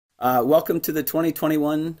Welcome to the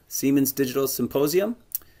 2021 Siemens Digital Symposium.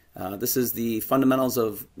 This is the Fundamentals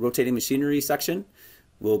of Rotating Machinery section.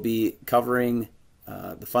 We'll be covering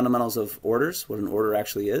the fundamentals of orders, what an order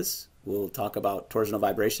actually is. We'll talk about torsional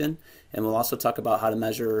vibration, and we'll also talk about how to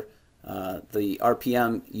measure the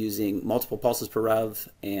RPM using multiple pulses per rev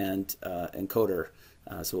and encoder.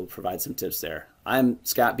 So we'll provide some tips there. I'm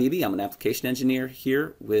Scott Beebe. I'm an application engineer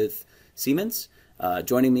here with Siemens.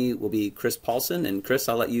 Joining me will be Chris Paulson. And Chris,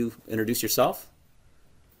 I'll let you introduce yourself.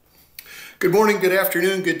 Good morning, good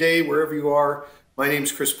afternoon, good day, wherever you are. My name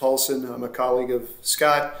is Chris Paulson. I'm a colleague of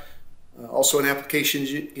Scott, also an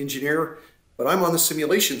application engineer, but I'm on the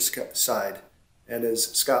simulation side. And as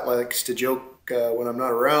Scott likes to joke when I'm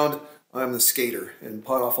not around, I'm the skater and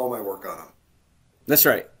pawn off all my work on him. That's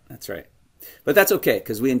right. That's right. But that's okay,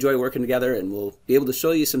 because we enjoy working together, and we'll be able to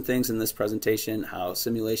show you some things in this presentation, how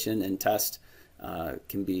simulation and test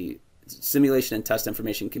simulation and test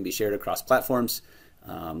information can be shared across platforms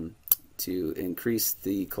to increase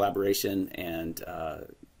the collaboration and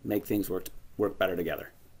make things work better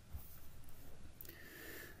together.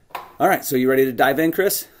 All right, so you ready to dive in,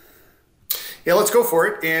 Chris? Yeah, let's go for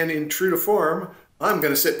it. And in true to form, I'm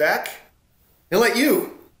going to sit back and let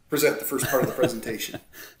you present the first part of the presentation.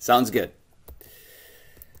 Sounds good.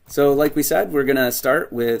 So like we said, we're going to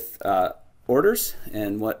start with orders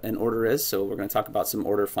and what an order is. So we're going to talk about some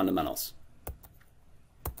order fundamentals.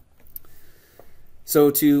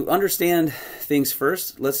 So to understand things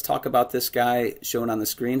first, let's talk about this guy shown on the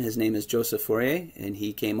screen. His name is Joseph Fourier, and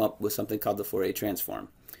he came up with something called the Fourier transform.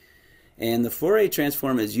 And the Fourier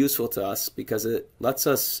transform is useful to us because it lets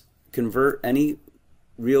us convert any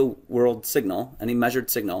real world signal, any measured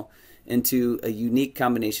signal, into a unique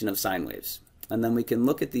combination of sine waves. And then we can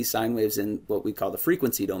look at these sine waves in what we call the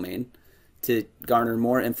frequency domain to garner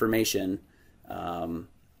more information from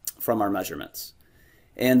our measurements.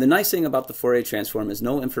 And the nice thing about the Fourier transform is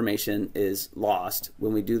no information is lost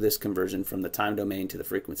when we do this conversion from the time domain to the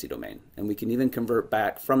frequency domain. And we can even convert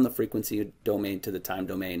back from the frequency domain to the time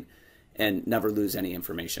domain and never lose any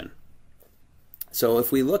information. So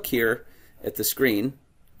if we look here at the screen,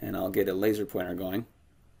 and I'll get a laser pointer going,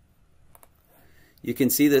 you can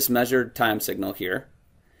see this measured time signal here.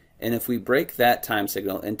 And if we break that time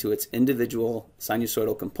signal into its individual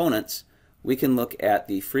sinusoidal components, we can look at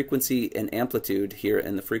the frequency and amplitude here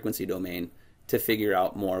in the frequency domain to figure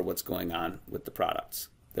out more what's going on with the products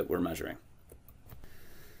that we're measuring.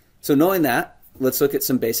 So knowing that, let's look at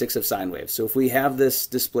some basics of sine waves. So if we have this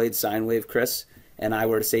displayed sine wave, Chris, and I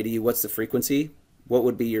were to say to you, what's the frequency? What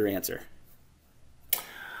would be your answer?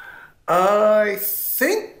 I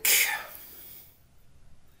think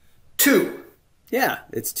 2. Yeah,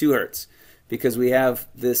 it's 2 hertz because we have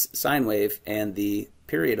this sine wave and the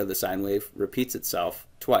period of the sine wave repeats itself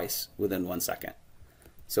twice within 1 second.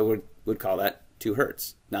 So we'd call that 2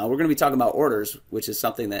 hertz. Now we're going to be talking about orders, which is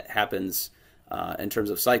something that happens in terms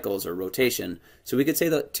of cycles or rotation. So we could say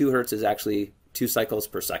that 2 hertz is actually 2 cycles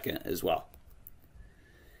per second as well.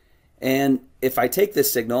 And if I take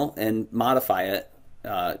this signal and modify it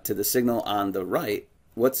to the signal on the right,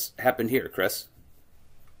 what's happened here, Chris?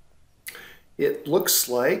 It looks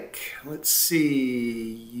like, let's see,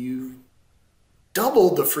 you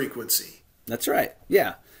doubled the frequency. That's right,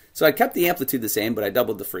 yeah. So I kept the amplitude the same, but I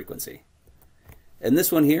doubled the frequency. And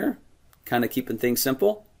this one here, kind of keeping things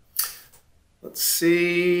simple. Let's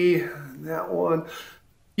see, that one,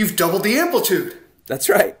 you've doubled the amplitude. That's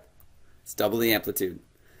right, it's double the amplitude.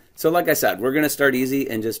 So like I said, we're going to start easy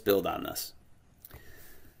and just build on this.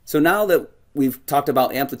 So now that we've talked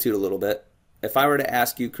about amplitude a little bit, if I were to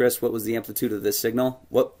ask you, Chris, what was the amplitude of this signal,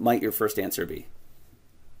 what might your first answer be?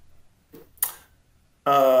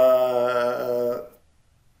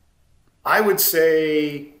 I would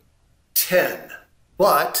say 10,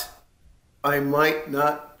 but I might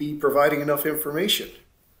not be providing enough information.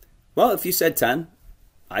 Well, if you said 10,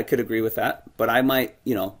 I could agree with that, but I might,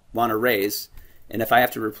 want to raise, and if I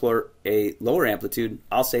have to report a lower amplitude,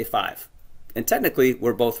 I'll say 5. And technically,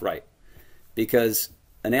 we're both right, because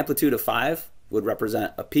an amplitude of 5 would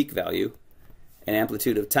represent a peak value. An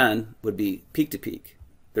amplitude of 10 would be peak to peak.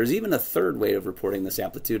 There's even a third way of reporting this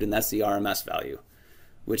amplitude, and that's the RMS value,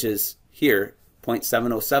 which is here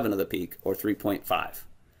 0.707 of the peak, or 3.5.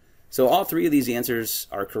 So all 3 of these answers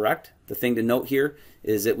are correct. The thing to note here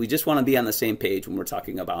is that we just want to be on the same page when we're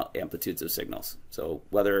talking about amplitudes of signals. So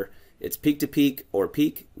whether it's peak to peak or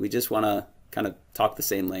peak, we just want to kind of talk the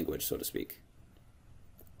same language, so to speak.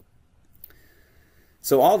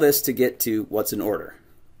 So all this to get to what's an order.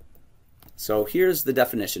 So here's the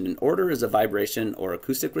definition. An order is a vibration or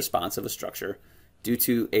acoustic response of a structure due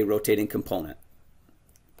to a rotating component.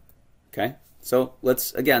 Okay? So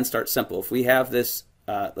let's, again, start simple. If we have this,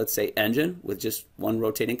 let's say, engine with just one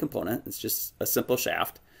rotating component, it's just a simple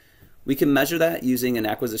shaft, we can measure that using an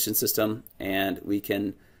acquisition system, and we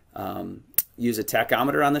can use a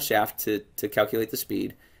tachometer on the shaft to calculate the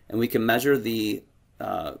speed, and we can measure the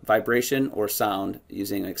vibration or sound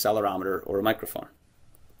using an accelerometer or a microphone.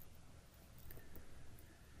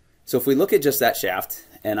 So if we look at just that shaft,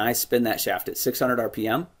 and I spin that shaft at 600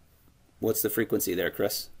 RPM, what's the frequency there,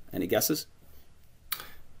 Chris? Any guesses?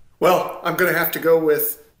 Well, I'm going to have to go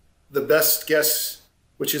with the best guess,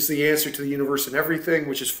 which is the answer to the universe and everything,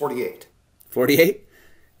 which is 48. 48?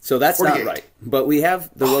 So that's 48. not right. But we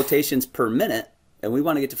have the rotations per minute, and we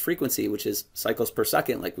want to get to frequency, which is cycles per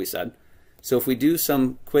second, like we said. So if we do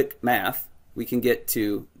some quick math, we can get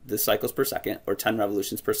to the cycles per second, or 10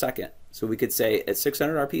 revolutions per second. So we could say at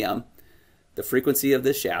 600 RPM, the frequency of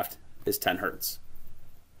this shaft is 10 hertz.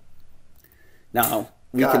 Now,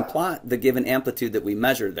 we can plot the given amplitude that we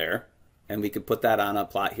measured there, and we could put that on a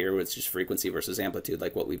plot here, which is frequency versus amplitude,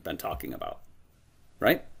 like what we've been talking about,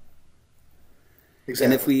 right? Exactly.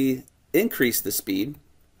 And if we increase the speed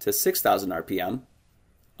to 6,000 RPM,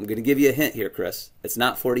 I'm going to give you a hint here, Chris. It's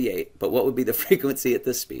not 48, but what would be the frequency at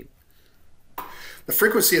this speed? The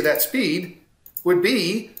frequency of that speed would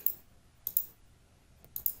be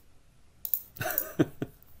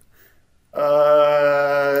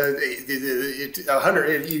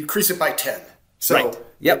 100. You increase it by 10. So right.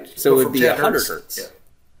 Yep. So it would be 100 hertz. Yeah.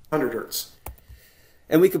 100 hertz.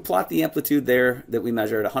 And we could plot the amplitude there that we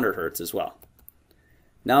measure at 100 hertz as well.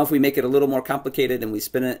 Now, if we make it a little more complicated and we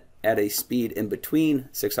spin it at a speed in between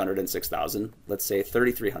 600 and 6,000, let's say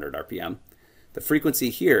 3,300 RPM, the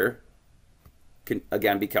frequency here can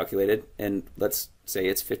again be calculated, and let's say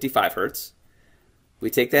it's 55 hertz. We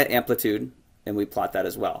take that amplitude and we plot that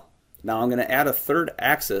as well. Now I'm going to add a third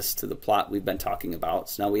axis to the plot we've been talking about.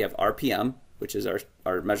 So now we have RPM, which is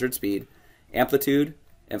our measured speed, amplitude,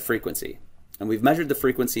 and frequency. And we've measured the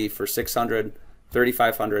frequency for 600,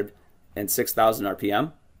 3,500, and 6,000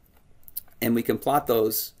 RPM. And we can plot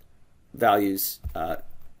those values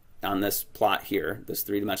on this plot here, this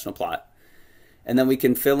three-dimensional plot. And then we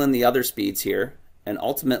can fill in the other speeds here and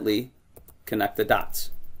ultimately connect the dots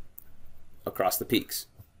across the peaks.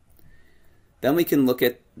 Then we can look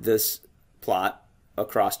at this plot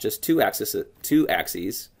across just two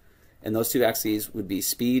axes, and those two axes would be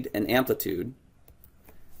speed and amplitude,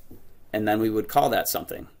 and then we would call that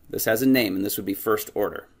something. This has a name, and this would be first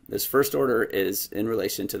order. This first order is in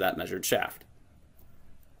relation to that measured shaft.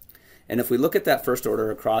 And if we look at that first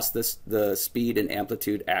order across the speed and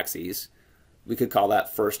amplitude axes, we could call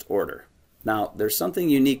that first order. Now, there's something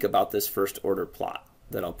unique about this first order plot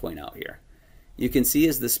that I'll point out here. You can see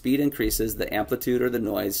as the speed increases, the amplitude or the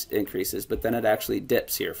noise increases, but then it actually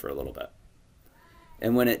dips here for a little bit.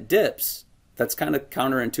 And when it dips, that's kind of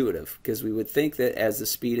counterintuitive, because we would think that as the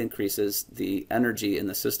speed increases, the energy in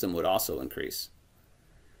the system would also increase.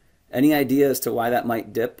 Any idea as to why that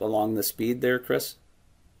might dip along the speed there, Chris?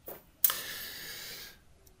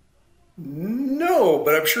 No,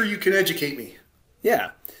 but I'm sure you can educate me.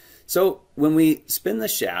 Yeah. So when we spin the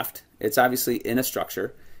shaft, it's obviously in a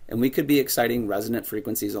structure, and we could be exciting resonant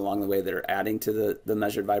frequencies along the way that are adding to the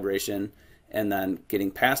measured vibration, and then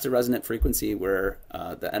getting past a resonant frequency where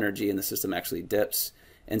the energy in the system actually dips.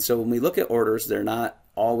 And so when we look at orders, they're not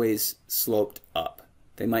always sloped up.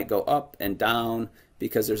 They might go up and down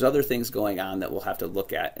because there's other things going on that we'll have to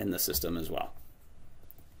look at in the system as well.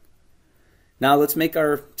 Now let's make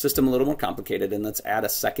our system a little more complicated, and let's add a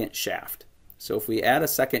second shaft. So if we add a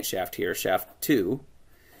second shaft here, shaft 2,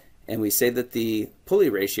 and we say that the pulley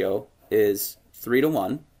ratio is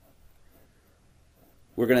 3:1,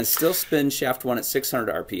 we're going to still spin shaft 1 at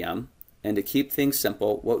 600 RPM. And to keep things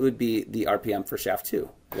simple, what would be the RPM for shaft 2?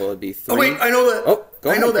 Will it be 3? Oh, wait, I know that. Oh,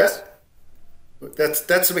 go ahead, I know Chris. that.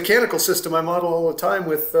 That's a mechanical system I model all the time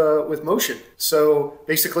with motion. So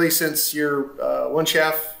basically, since your one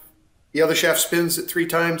shaft, the other shaft spins at 3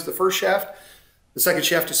 times the first shaft, the second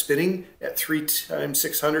shaft is spinning at 3 times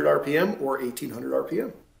 600 RPM or 1800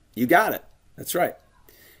 RPM. You got it. That's right.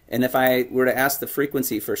 And if I were to ask the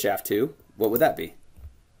frequency for shaft 2, what would that be?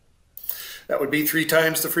 That would be 3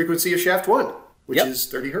 times the frequency of shaft 1, which is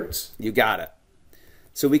 30 hertz. You got it.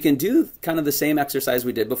 So we can do kind of the same exercise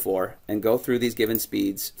we did before and go through these given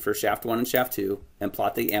speeds for shaft 1 and shaft 2 and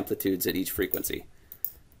plot the amplitudes at each frequency.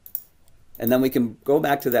 And then we can go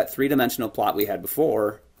back to that three-dimensional plot we had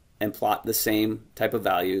before and plot the same type of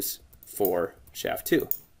values for shaft 2.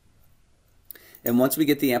 And once we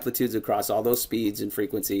get the amplitudes across all those speeds and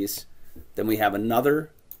frequencies, then we have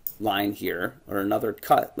another line here, or another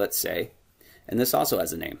cut, let's say, and this also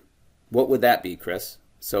has a name. What would that be, Chris?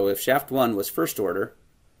 So if shaft 1 was first order,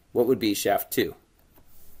 what would be shaft 2?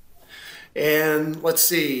 And let's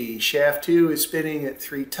see, shaft 2 is spinning at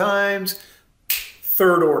 3 times,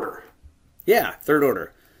 third order. Yeah, third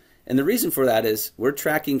order. And the reason for that is we're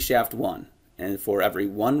tracking shaft 1. And for every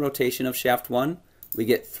 1 rotation of shaft 1, we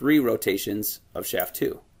get 3 rotations of shaft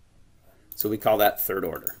 2. So we call that third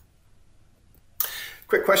order.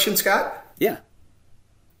 Quick question, Scott. Yeah.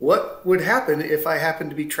 What would happen if I happen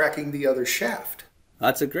to be tracking the other shaft?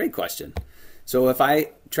 That's a great question. So if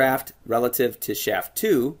I tracked relative to shaft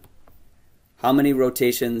 2, how many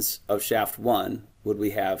rotations of shaft 1 would we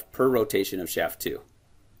have per rotation of shaft 2?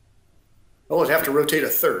 Oh, it'd have to rotate a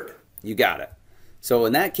third. You got it. So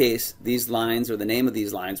in that case, these lines, or the name of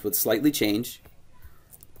these lines, would slightly change.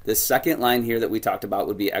 This second line here that we talked about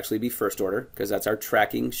would actually be first order, because that's our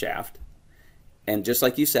tracking shaft. And just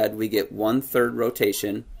like you said, we get 1/3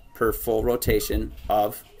 rotation per full rotation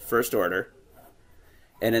of first order.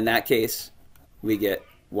 And in that case, we get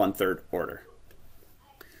 1/3 order.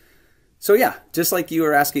 So yeah, just like you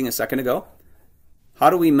were asking a second ago,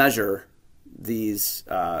 how do we measure these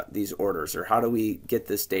orders, or how do we get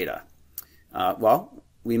this data? Well,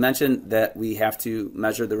 we mentioned that we have to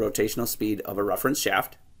measure the rotational speed of a reference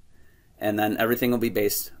shaft, and then everything will be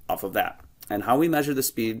based off of that. And how we measure the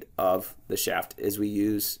speed of the shaft is we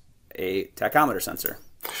use a tachometer sensor.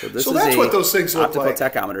 So this is that's what those things look like. Optical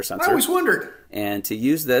tachometer sensor. I always wondered. And to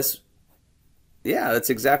use this, yeah, that's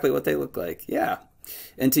exactly what they look like. Yeah.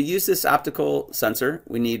 And to use this optical sensor,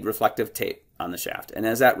 we need reflective tape on the shaft. And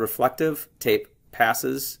as that reflective tape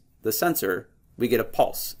passes the sensor, we get a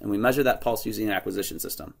pulse. And we measure that pulse using an acquisition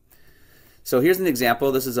system. So here's an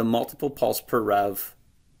example. This is a multiple pulse per rev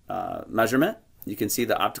measurement. You can see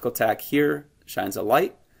the optical tack here shines a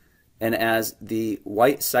light. And as the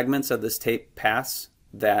white segments of this tape pass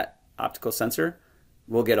that optical sensor,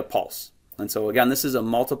 we'll get a pulse. And so again, this is a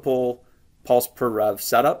multiple pulse per rev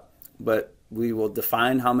setup, but we will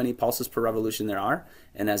define how many pulses per revolution there are.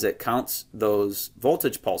 And as it counts those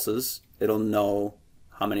voltage pulses, it'll know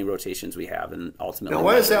how many rotations we have, and ultimately. Now,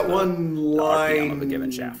 why is that one the line RPM of a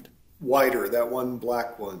given shaft wider? That one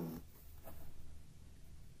black one.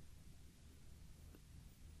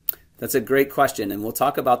 That's a great question, and we'll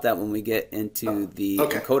talk about that when we get into the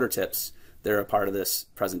encoder tips that are a part of this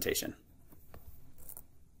presentation.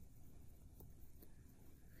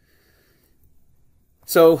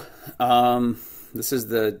 So this is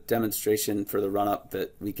the demonstration for the run-up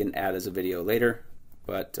that we can add as a video later.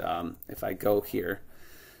 But if I go here,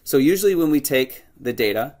 so usually when we take the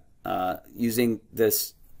data using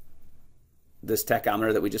this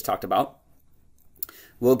tachometer that we just talked about,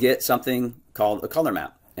 we'll get something called a color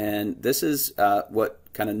map. And this is what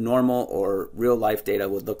kind of normal or real life data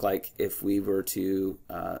would look like if we were to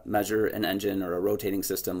measure an engine or a rotating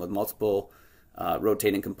system with multiple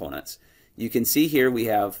rotating components. You can see here we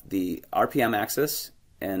have the RPM axis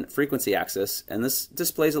and frequency axis, and this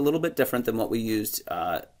displays a little bit different than what we used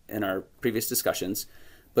in our previous discussions.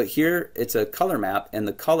 But here it's a color map, and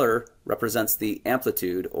the color represents the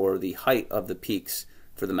amplitude or the height of the peaks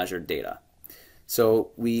for the measured data.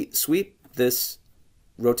 So we sweep this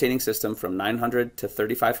rotating system from 900 to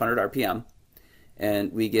 3500 RPM,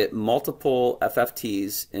 and we get multiple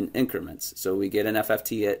FFTs in increments. So we get an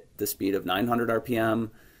FFT at the speed of 900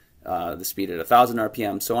 RPM, the speed at 1000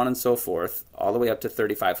 RPM, so on and so forth, all the way up to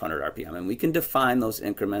 3500 RPM. And we can define those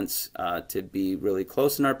increments to be really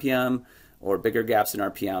close in RPM or bigger gaps in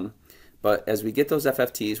RPM. But as we get those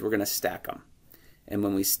FFTs, we're going to stack them. And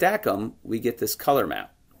when we stack them, we get this color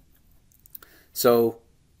map. So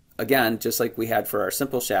again, just like we had for our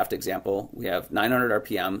simple shaft example, we have 900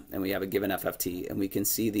 RPM and we have a given FFT, and we can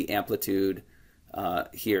see the amplitude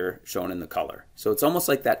here shown in the color. So it's almost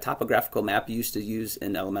like that topographical map you used to use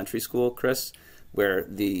in elementary school, Chris, where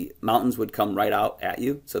the mountains would come right out at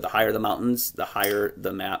you. So the higher the mountains, the higher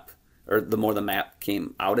the map, or the more the map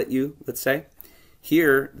came out at you, let's say.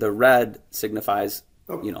 Here, the red signifies,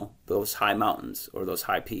 you know, those high mountains or those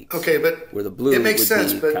high peaks. Okay, but where the blue it makes would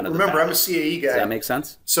sense. be But kind of remember, I'm a CAE guy. Does that make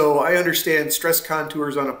sense? So I understand stress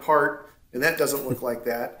contours on a part, and that doesn't look like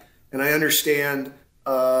that. And I understand,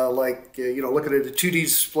 you know, looking at a 2D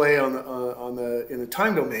display in the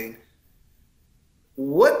time domain.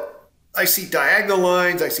 What I see diagonal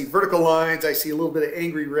lines, I see vertical lines, I see a little bit of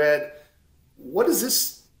angry red. What does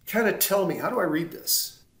this kind of tell me? How do I read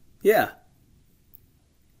this? Yeah.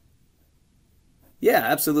 Yeah,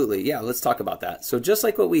 absolutely. Yeah, let's talk about that. So just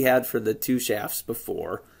like what we had for the two shafts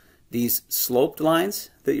before, these sloped lines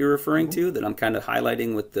that you're referring to, that I'm kind of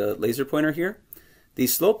highlighting with the laser pointer here,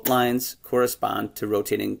 these sloped lines correspond to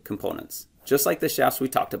rotating components. Just like the shafts we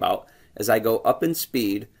talked about, as I go up in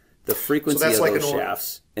speed, the frequency of like those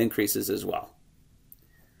shafts increases as well.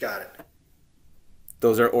 Got it.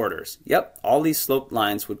 Those are orders. Yep, all these sloped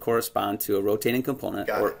lines would correspond to a rotating component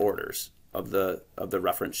or orders of the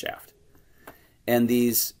reference shaft. And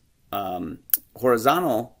these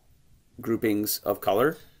horizontal groupings of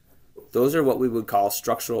color, those are what we would call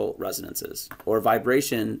structural resonances, or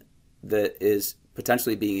vibration that is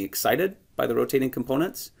potentially being excited by the rotating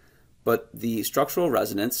components, but the structural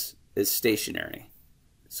resonance is stationary.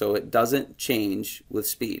 So it doesn't change with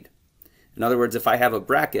speed. In other words, if I have a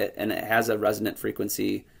bracket and it has a resonant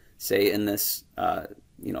frequency, say in this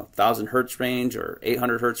 1000 hertz range or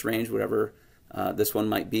 800 hertz range, whatever this one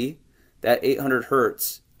might be, that 800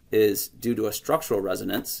 hertz is due to a structural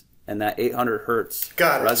resonance, and that 800 hertz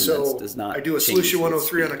resonance does not. I do a solution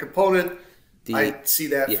 103 on a component. I see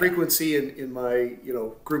that frequency in my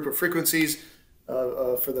group of frequencies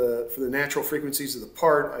for the natural frequencies of the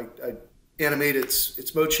part. I animate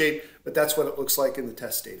its mode shape, but that's what it looks like in the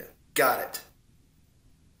test data. Got it.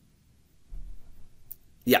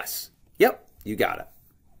 Yes. Yep, you got it.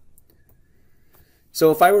 So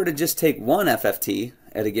if I were to just take one FFT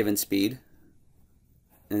at a given speed,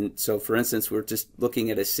 and so for instance, we're just looking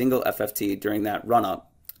at a single FFT during that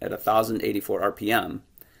run-up at 1084 RPM,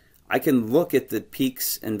 I can look at the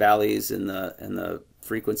peaks and valleys and the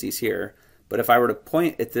frequencies here, but if I were to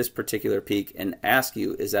point at this particular peak and ask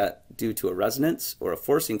you, is that due to a resonance or a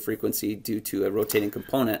forcing frequency due to a rotating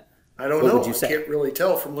component, I don't know. I can't really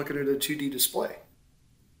tell from looking at a 2D display.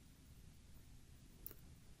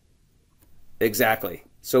 Exactly.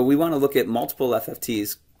 So we want to look at multiple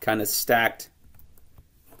FFTs kind of stacked.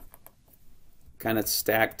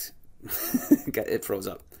 It froze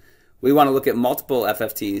up. We want to look at multiple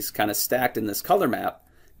FFTs kind of stacked in this color map,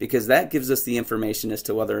 because that gives us the information as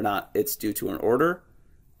to whether or not it's due to an order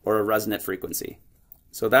or a resonant frequency.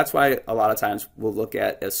 So that's why a lot of times we'll look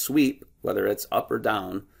at a sweep, whether it's up or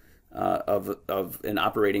down, of an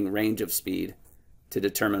operating range of speed to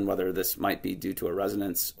determine whether this might be due to a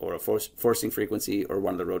resonance or a forcing frequency or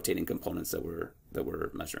one of the rotating components that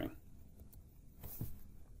we're measuring.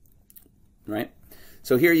 Right?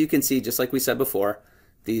 So here you can see, just like we said before,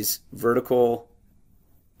 these vertical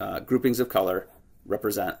groupings of color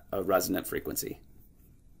represent a resonant frequency.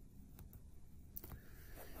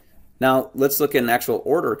 Now let's look at an actual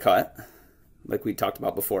order cut like we talked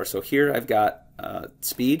about before. So here I've got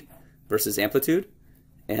speed versus amplitude,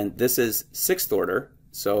 and this is sixth order.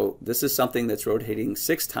 So this is something that's rotating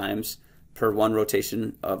 6 times per one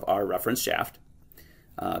rotation of our reference shaft.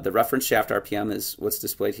 The reference shaft RPM is what's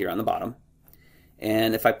displayed here on the bottom.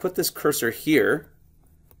 And if I put this cursor here,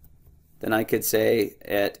 then I could say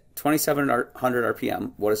at 2700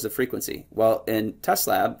 RPM, what is the frequency? Well, in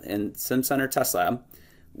TestLab, in SimCenter TestLab,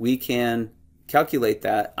 we can calculate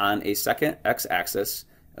that on a second x-axis,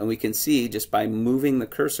 and we can see just by moving the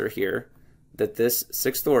cursor here that this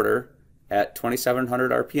sixth order at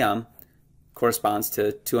 2700 RPM corresponds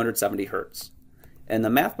to 270 hertz. And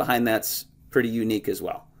the math behind that's pretty unique as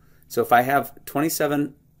well. So if I have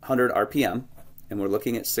 2700 RPM and we're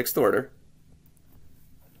looking at sixth order,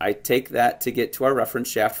 I take that to get to our reference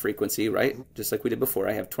shaft frequency, right? Just like we did before.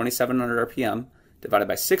 I have 2700 RPM divided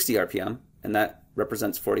by 60 RPM, and that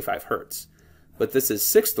represents 45 hertz. But this is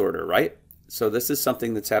sixth order, right? So this is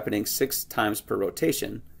something that's happening 6 times per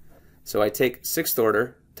rotation. So I take sixth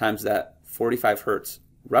order times that 45 hertz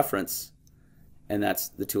reference, and that's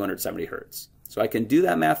the 270 hertz. So I can do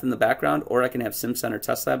that math in the background, or I can have SimCenter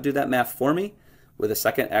TestLab do that math for me with a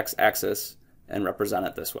second x-axis and represent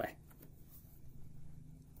it this way.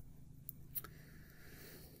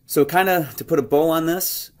 So kind of to put a bow on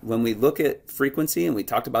this, when we look at frequency, and we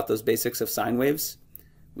talked about those basics of sine waves,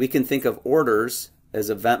 we can think of orders as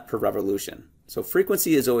event per revolution. So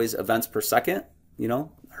frequency is always events per second.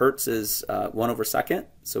 Hertz is 1/2.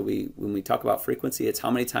 So when we talk about frequency, it's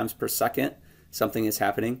how many times per second something is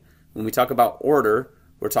happening. When we talk about order,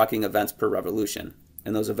 we're talking events per revolution.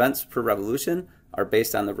 And those events per revolution are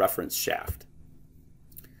based on the reference shaft.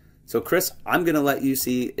 So Chris, I'm going to let you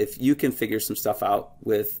see if you can figure some stuff out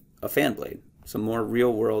with a fan blade, some more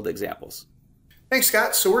real world examples. Thanks,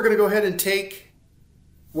 Scott. So we're going to go ahead and take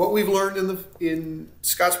what we've learned in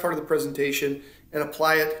Scott's part of the presentation and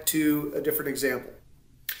apply it to a different example.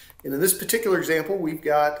 And in this particular example, we've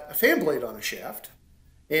got a fan blade on a shaft,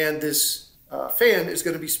 and this fan is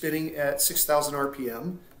going to be spinning at 6,000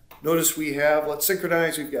 RPM. Notice we have, let's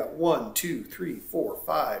synchronize, we've got 1, 2, 3, 4,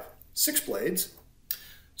 5, 6 blades.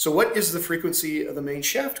 So what is the frequency of the main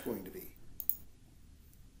shaft going to be?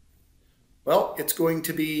 Well, it's going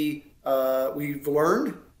to be, we've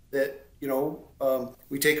learned that,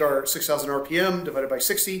 we take our 6,000 RPM divided by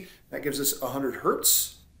 60, that gives us 100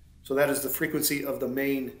 hertz. So that is the frequency of the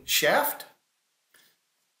main shaft.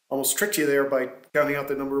 Almost tricked you there by counting out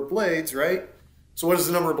the number of blades, right? So what does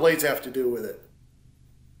the number of blades have to do with it?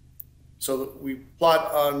 So we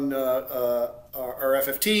plot on our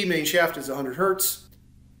FFT, main shaft is 100 hertz.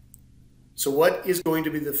 So what is going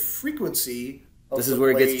to be the frequency of this the is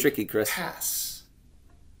where it blade gets tricky, Chris. pass?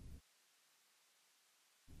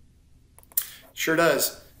 Sure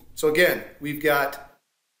does. So again, we've got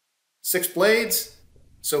 6 blades.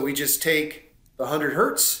 So we just take the 100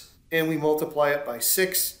 hertz and we multiply it by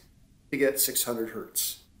 6 to get 600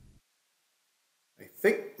 hertz. I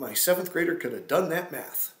think my 7th grader could have done that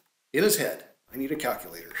math in his head. I need a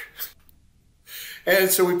calculator. And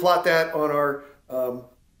so we plot that on our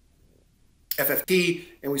FFT,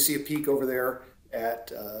 and we see a peak over there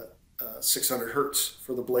at 600 hertz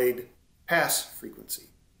for the blade pass frequency.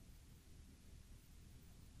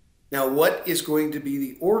 Now, what is going to be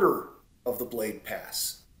the order of the blade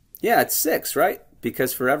pass? Yeah, it's 6, right?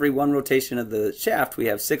 Because for every 1 rotation of the shaft, we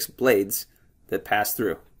have 6 blades that pass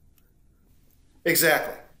through.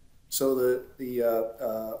 Exactly. So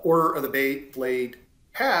the order of the blade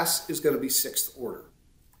pass is going to be 6th order.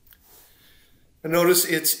 And notice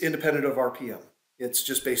it's independent of RPM. It's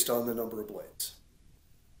just based on the number of blades.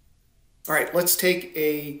 All right, let's take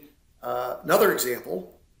another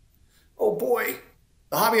example. Oh boy,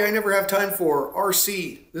 the hobby I never have time for,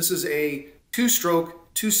 RC. This is a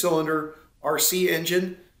 2-stroke, 2-cylinder RC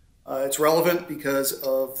engine. It's relevant because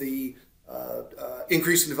of the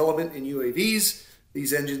increase in development in UAVs.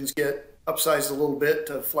 These engines get upsized a little bit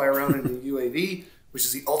to fly around in the UAV, which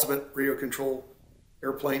is the ultimate radio control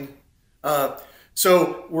airplane.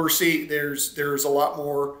 So we're seeing there's a lot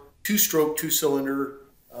more 2-stroke, 2-cylinder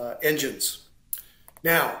engines.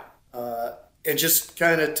 Now, and just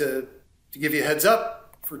kind of to give you a heads up,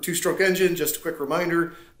 for 2-stroke engine, just a quick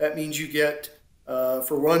reminder, that means you get,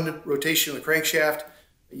 for 1 rotation of the crankshaft,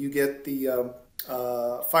 you get the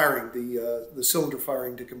firing, the cylinder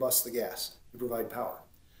firing to combust the gas to provide power.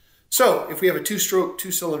 So if we have a 2-stroke,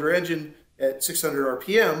 2-cylinder engine at 600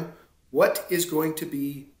 RPM, what is going to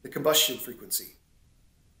be the combustion frequency?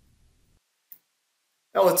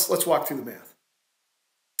 Now let's walk through the math.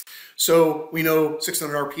 So we know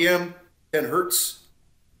 600 RPM, 10 hertz.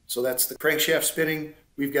 So that's the crankshaft spinning.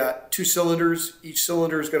 We've got 2 cylinders. Each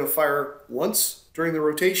cylinder is going to fire once during the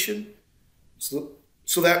rotation. So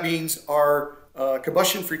that means our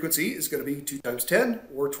combustion frequency is going to be 2 times 10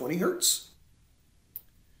 or 20 hertz.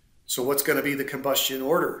 So what's going to be the combustion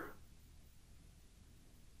order?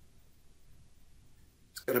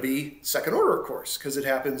 It's going to be 2nd order, of course, because it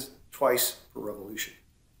happens twice per revolution.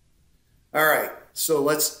 All right, so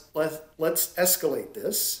let's escalate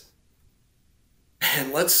this,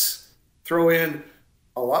 and let's throw in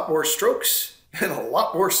a lot more strokes and a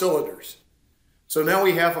lot more cylinders. So now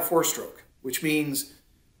we have a 4-stroke, which means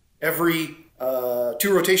every 2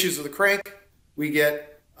 rotations of the crank, we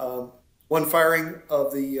get 1 firing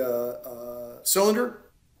of the cylinder.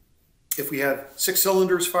 If we have 6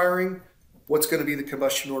 cylinders firing, what's going to be the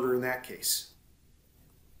combustion order in that case?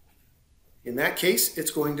 In that case,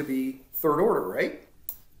 it's going to be 3rd order, right?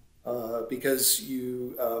 Because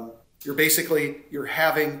you're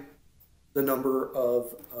having the number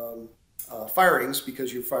of firings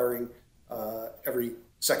because you're firing every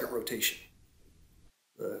 2nd rotation.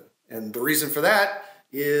 And the reason for that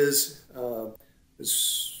is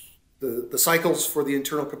the cycles for the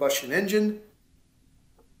internal combustion engine.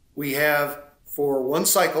 We have, for 1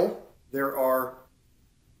 cycle, there are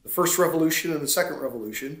the 1st revolution and the 2nd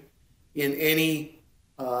revolution. In any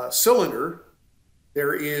cylinder,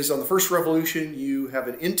 there is, on the 1st revolution, you have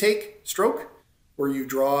an intake stroke where you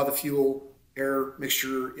draw the fuel air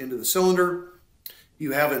mixture into the cylinder.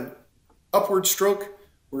 You have an upward stroke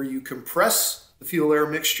where you compress the fuel air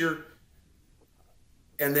mixture,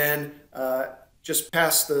 and then just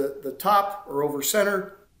past the top or over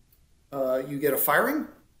center, you get a firing.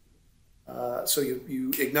 So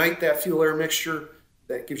you ignite that fuel air mixture.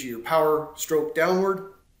 That gives you your power stroke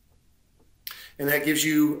downward, and that gives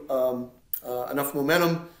you enough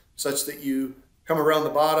momentum such that you come around the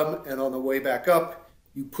bottom, and on the way back up,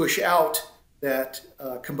 you push out that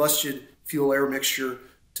combustion fuel air mixture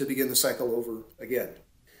to begin the cycle over again.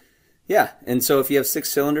 Yeah, and so if you have 6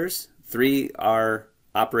 cylinders, 3 are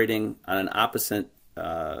operating on an opposite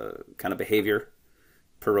kind of behavior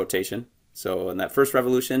per rotation. So in that 1st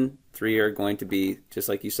revolution, 3 are going to be, just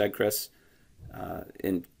like you said, Chris,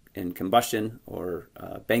 in combustion or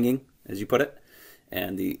banging, as you put it,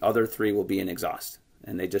 and the other 3 will be in exhaust,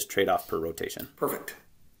 and they just trade off per rotation. Perfect.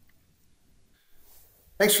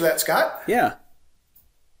 Thanks for that, Scott. Yeah.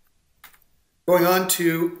 Going on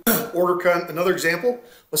to another example,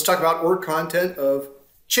 let's talk about order content of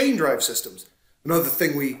chain drive systems. Another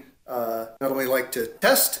thing we not only like to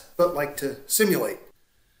test, but like to simulate.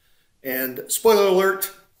 And spoiler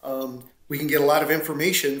alert, we can get a lot of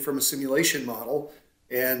information from a simulation model.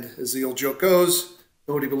 And as the old joke goes,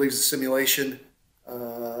 nobody believes the simulation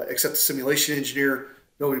except the simulation engineer.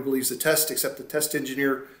 Nobody believes the test except the test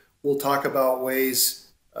engineer. We'll talk about ways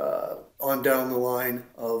on down the line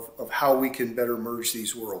of how we can better merge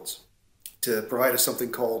these worlds to provide us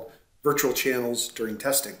something called virtual channels during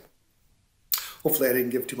testing. Hopefully I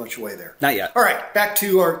didn't give too much away there. Not yet. All right, back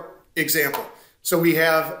to our example. So we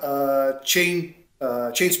have a chain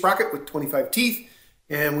sprocket with 25 teeth,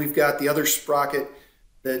 and we've got the other sprocket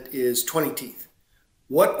that is 20 teeth.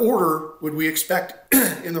 What order would we expect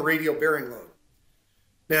in the radial bearing load?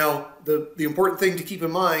 Now, the important thing to keep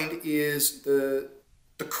in mind is the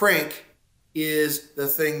crank is the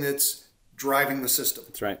thing that's driving the system.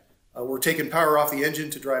 That's right. We're taking power off the engine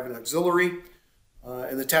to drive an auxiliary,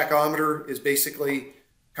 and the tachometer is basically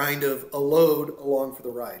kind of a load along for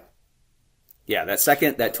the ride. Yeah, that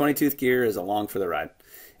 20-tooth gear is along for the ride.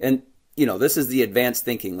 And, you know, this is the advanced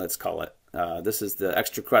thinking, let's call it. This is the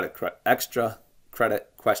extra credit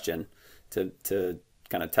question to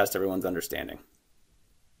kind of test everyone's understanding.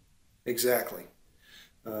 Exactly.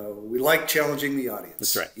 We like challenging the audience.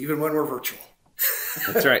 That's right. Even when we're virtual.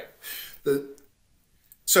 That's right.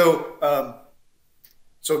 So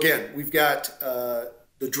again, we've got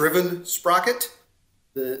the driven sprocket.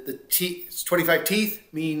 The teeth, 25 teeth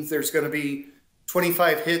means there's going to be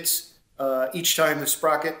 25 hits each time the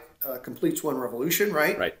sprocket completes one revolution,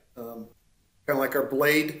 right? Right. Kind of like our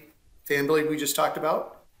fan blade we just talked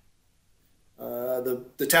about. The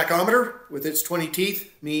tachometer with its 20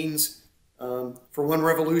 teeth means for one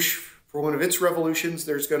of its revolutions,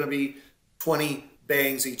 there's going to be 20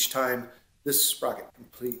 bangs each time this sprocket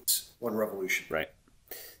completes one revolution. Right.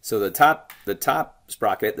 So the top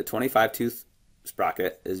sprocket, the 25-tooth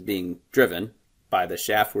sprocket, is being driven by the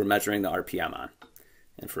shaft we're measuring the RPM on.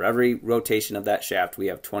 And for every rotation of that shaft, we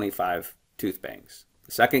have 25 tooth bangs.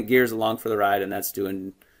 The second gear is along for the ride, and that's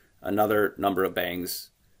doing another number of bangs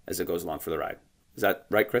as it goes along for the ride. Is that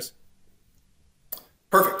right, Chris?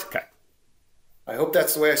 Perfect. Okay. I hope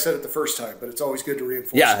that's the way I said it the first time, but it's always good to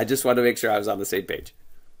reinforce. Yeah, I just wanted to make sure I was on the same page.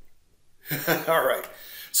 All right.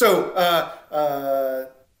 So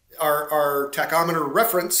our tachometer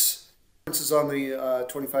reference is on the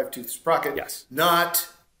 25-tooth sprocket, yes, not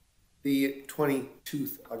the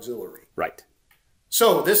 20-tooth auxiliary. Right.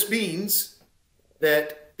 So this means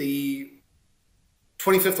that the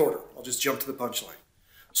 25th order, I'll just jump to the punchline.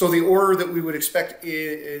 So the order that we would expect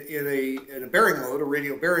in a bearing load, a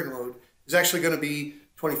radial bearing load, is actually going to be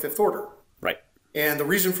 25th order. Right. And the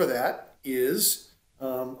reason for that is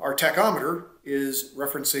our tachometer is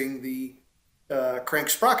referencing the crank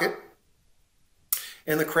sprocket,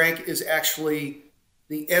 and the crank is actually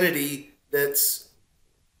the entity that's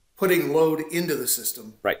putting load into the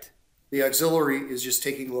system. Right. The auxiliary is just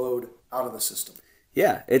taking load out of the system.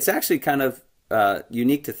 Yeah, it's actually kind of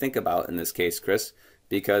unique to think about in this case, Chris,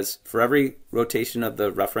 because for every rotation of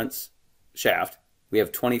the reference shaft, we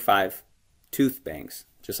have 25 tooth bangs,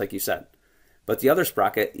 just like you said. But the other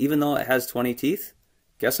sprocket, even though it has 20 teeth,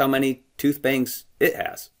 guess how many tooth bangs it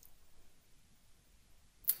has?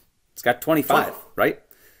 It's got 25, 20. Right?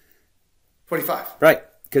 25. Right,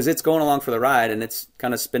 because it's going along for the ride, and it's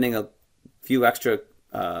kind of spinning a few extra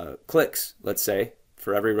clicks, let's say,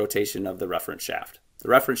 for every rotation of the reference shaft. The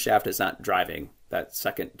reference shaft is not driving that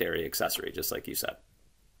secondary accessory, just like you said.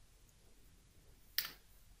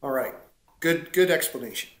 All right. Good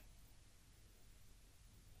explanation.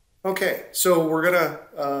 Okay, so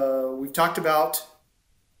we've talked about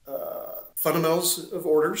fundamentals of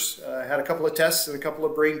orders. Had a couple of tests and a couple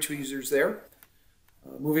of brain tweezers there.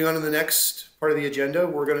 Moving on to the next part of the agenda,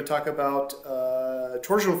 we're going to talk about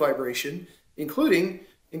torsional vibration, including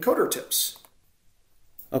encoder tips.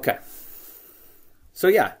 Okay. So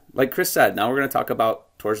yeah, like Chris said, now we're going to talk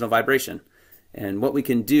about torsional vibration and what we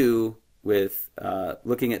can do with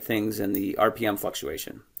looking at things in the RPM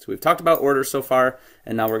fluctuation. So we've talked about orders so far,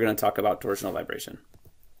 and now we're going to talk about torsional vibration.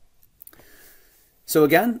 So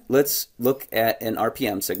again, let's look at an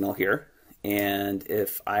RPM signal here. And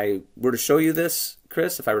if I were to show you this,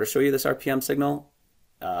 Chris, if I were to show you this RPM signal,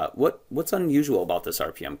 what's unusual about this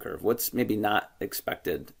RPM curve? What's maybe not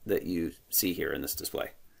expected that you see here in this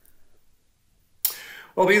display?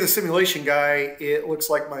 Well, being the simulation guy, it looks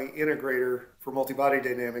like my integrator for multi-body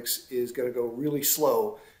dynamics is going to go really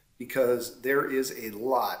slow because there is a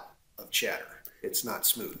lot of chatter. It's not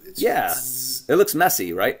smooth. It looks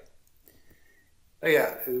messy, right?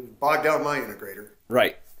 Yeah, it bogged down my integrator.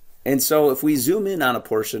 Right. And so if we zoom in on a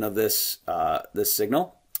portion of this this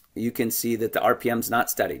signal, you can see that the RPM's not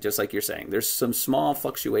steady, just like you're saying. There's some small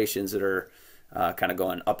fluctuations that are kind of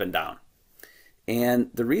going up and down.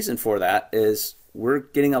 And the reason for that is we're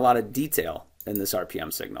getting a lot of detail in this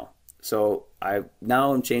RPM signal. So I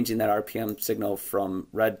now am changing that RPM signal from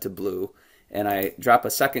red to blue, and I drop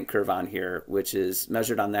a second curve on here, which is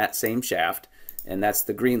measured on that same shaft, and that's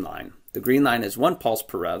the green line. The green line is 1 pulse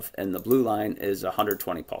per rev, and the blue line is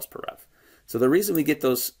 120 pulse per rev. So the reason we get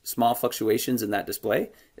those small fluctuations in that display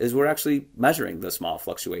is we're actually measuring the small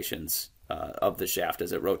fluctuations of the shaft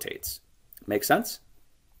as it rotates. Make sense?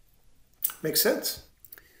 Makes sense.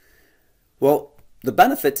 Well, the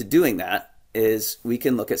benefit to doing that is we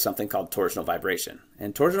can look at something called torsional vibration.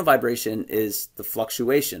 And torsional vibration is the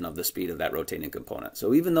fluctuation of the speed of that rotating component.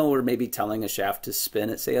 So even though we're maybe telling a shaft to spin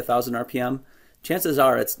at, say, 1,000 RPM, chances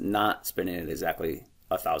are it's not spinning at exactly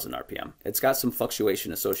 1,000 RPM. It's got some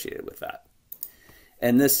fluctuation associated with that.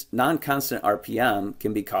 And this non-constant RPM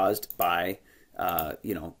can be caused by,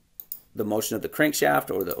 the motion of the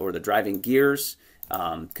crankshaft or the driving gears.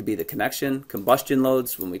 Could be the connection, combustion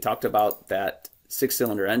loads. When we talked about that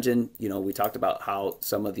 6-cylinder engine, we talked about how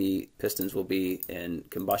some of the pistons will be in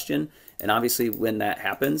combustion. And obviously when that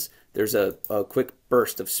happens, there's a quick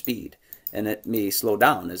burst of speed, and it may slow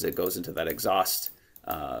down as it goes into that exhaust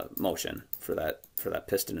motion for that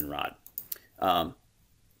piston and rod.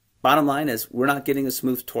 Bottom line is we're not getting a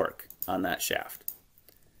smooth torque on that shaft.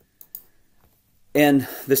 And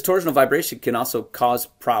this torsional vibration can also cause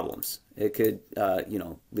problems. It could,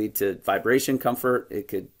 lead to vibration comfort. It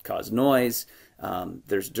could cause noise.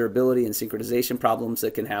 There's durability and synchronization problems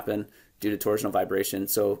that can happen due to torsional vibration.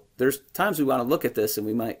 So there's times we want to look at this, and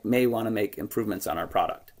we may want to make improvements on our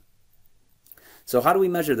product. So how do we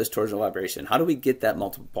measure this torsional vibration? How do we get that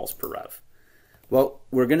multiple pulse per rev? Well,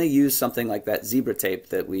 we're going to use something like that zebra tape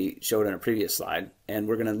that we showed in a previous slide, and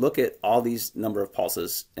we're going to look at all these number of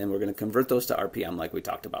pulses, and we're going to convert those to RPM like we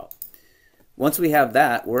talked about. Once we have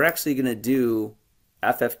that, we're actually going to do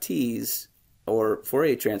FFTs or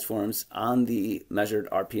Fourier transforms on the measured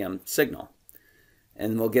RPM signal,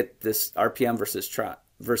 and we'll get this RPM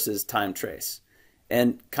versus time trace.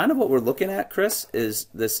 And kind of what we're looking at, Chris, is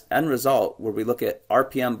this end result where we look at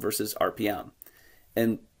RPM versus RPM.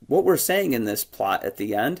 And what we're saying in this plot at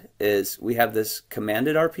the end is we have this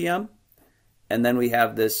commanded RPM, and then we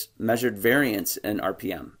have this measured variance in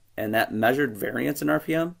RPM. And that measured variance in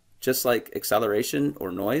RPM, just like acceleration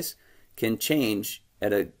or noise, can change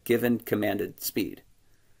at a given commanded speed.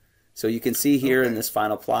 So you can see here in this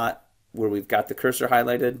final plot where we've got the cursor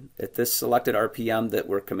highlighted, at this selected RPM that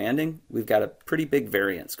we're commanding, we've got a pretty big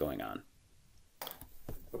variance going on.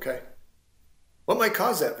 Okay. What might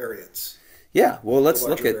cause that variance? Yeah, well, let's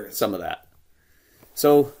look at some of that.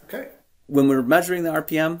 So when we're measuring the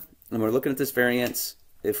RPM and we're looking at this variance,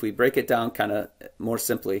 if we break it down kind of more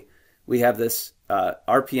simply, we have this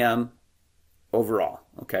RPM overall.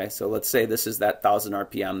 Okay, so let's say this is that 1,000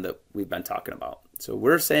 RPM that we've been talking about. So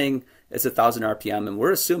we're saying it's 1,000 RPM, and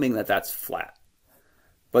we're assuming that that's flat.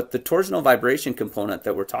 But the torsional vibration component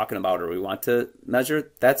that we're talking about or we want to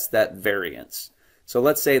measure, that's that variance. So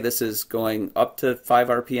let's say this is going up to 5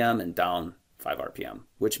 RPM and down 5 RPM,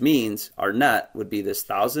 which means our net would be this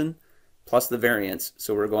 1,000 plus the variance.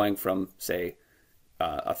 So we're going from, say,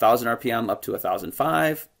 1,000 RPM up to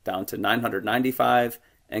 1,005, down to 995,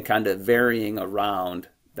 and kind of varying around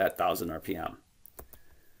that 1,000 RPM.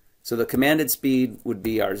 So the commanded speed would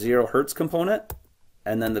be our 0 hertz component,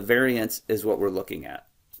 and then the variance is what we're looking at.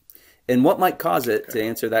 And what might cause it, to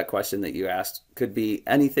answer that question that you asked, could be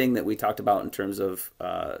anything that we talked about in terms of,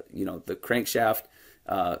 the crankshaft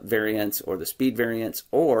variance or the speed variance,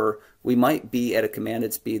 or we might be at a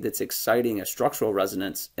commanded speed that's exciting a structural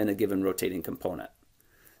resonance in a given rotating component.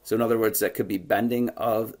 So in other words, that could be bending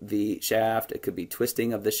of the shaft, it could be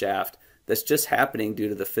twisting of the shaft, that's just happening due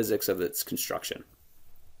to the physics of its construction.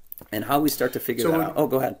 And how we start to figure that out. Oh,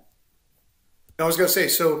 go ahead. I was going to say,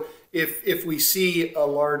 so if we see a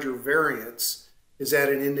larger variance, is that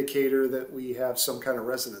an indicator that we have some kind of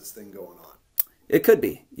resonance thing going on? It could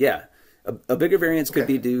be, yeah. A bigger variance could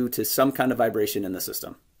be due to some kind of vibration in the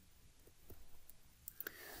system.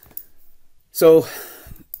 So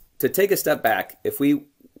to take a step back, if we,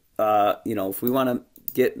 if we want to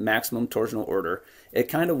get maximum torsional order, it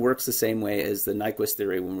kind of works the same way as the Nyquist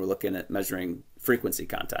theory when we're looking at measuring frequency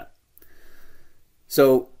content.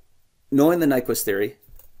 So knowing the Nyquist theory,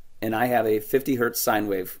 and I have a 50 hertz sine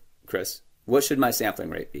wave, Chris, what should my sampling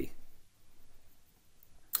rate be?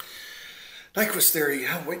 Nyquist theory.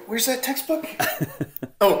 Wait, where's that textbook?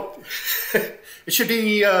 Oh, It should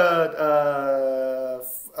be 4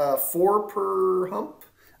 per hump.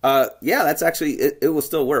 Yeah, that's actually, it will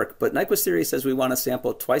still work, but Nyquist theory says we want to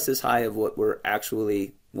sample twice as high of what we're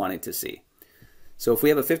actually wanting to see. So if we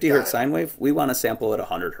have a 50 hertz sine wave, we want to sample at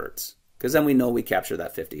 100 hertz, because then we know we capture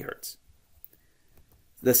that 50 hertz.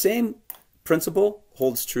 The same principle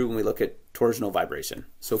holds true when we look at torsional vibration.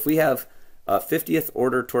 So if we have a 50th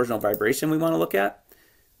order torsional vibration we want to look at,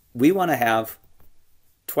 we want to have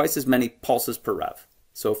twice as many pulses per rev.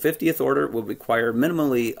 So 50th order will require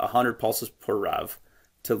minimally 100 pulses per rev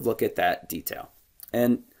to look at that detail.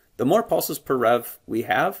 And the more pulses per rev we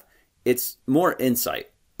have, it's more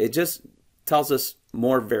insight. It just tells us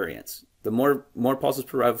more variance. The more pulses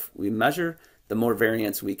per rev we measure, the more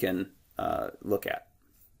variance we can look at.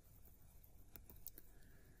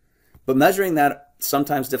 But measuring that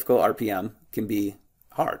sometimes difficult RPM can be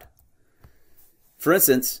hard. For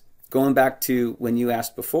instance, going back to when you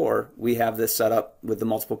asked before, we have this set up with the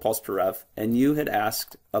multiple pulse per rev, and you had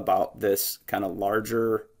asked about this kind of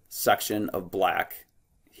larger section of black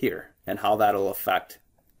here and how that'll affect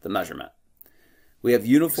the measurement. We have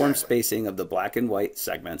uniform spacing of the black and white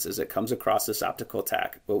segments as it comes across this optical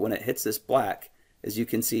tack, but when it hits this black, as you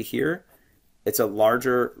can see here, it's a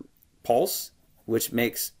larger pulse, which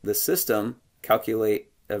makes the system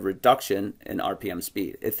calculate a reduction in RPM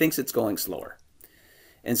speed. It thinks it's going slower.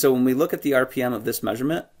 And so when we look at the RPM of this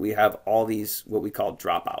measurement, we have all these what we call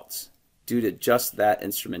dropouts due to just that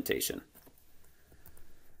instrumentation.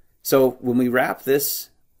 So when we wrap this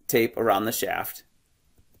tape around the shaft,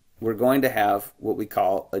 we're going to have what we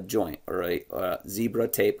call a joint, or a zebra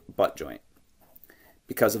tape butt joint,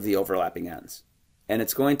 because of the overlapping ends. And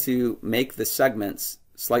it's going to make the segments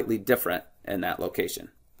slightly different in that location.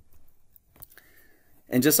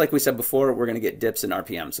 And just like we said before, we're going to get dips in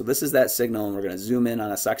RPM. So this is that signal, and we're going to zoom in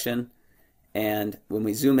on a section. And when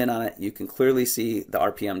we zoom in on it, you can clearly see the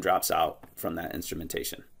RPM drops out from that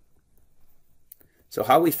instrumentation. So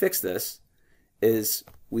how we fix this is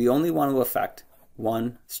we only want to affect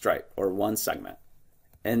one stripe or one segment.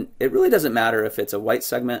 And it really doesn't matter if it's a white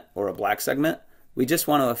segment or a black segment. We just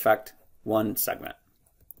want to affect one segment.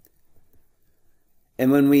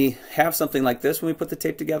 And when we have something like this, when we put the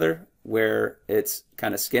tape together where it's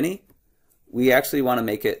kind of skinny, we actually want to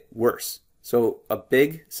make it worse. So a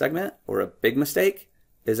big segment or a big mistake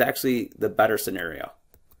is actually the better scenario.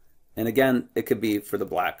 And again, it could be for the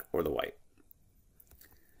black or the white.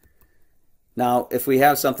 Now, if we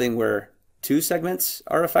have something where two segments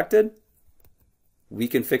are affected, we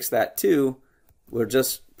can fix that too. We'll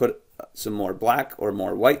just put some more black or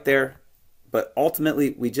more white there. But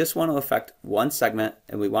ultimately, we just want to affect one segment,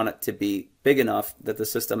 and we want it to be big enough that the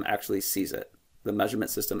system actually sees it. The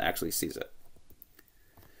measurement system actually sees it.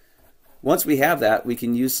 Once we have that, we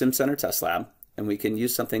can use SimCenter Test Lab, and we can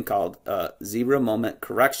use something called zebra moment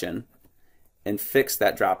correction and fix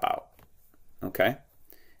that dropout. Okay?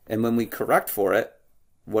 And when we correct for it,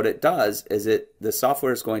 what it does is the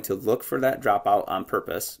software is going to look for that dropout on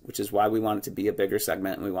purpose, which is why we want it to be a bigger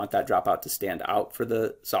segment, and we want that dropout to stand out for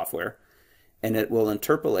the software. And it will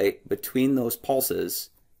interpolate between those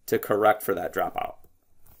pulses to correct for that dropout.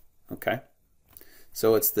 Okay?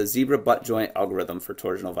 So it's the zebra butt joint algorithm for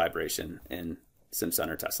torsional vibration in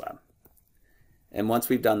SimCenter Test Lab. And once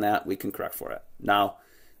we've done that, we can correct for it. Now,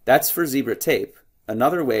 that's for zebra tape.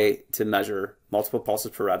 Another way to measure multiple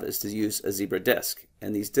pulses per rev is to use a zebra disc.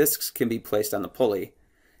 And these discs can be placed on the pulley.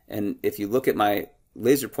 And if you look at my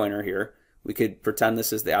laser pointer here, we could pretend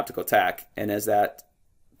this is the optical tack. And as that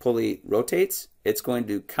pulley rotates, it's going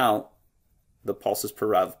to count the pulses per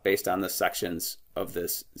rev based on the sections of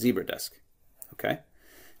this zebra disc. Okay?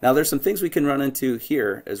 Now there's some things we can run into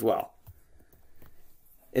here as well.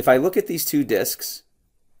 If I look at these two discs,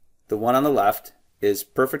 the one on the left is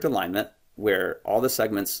perfect alignment where all the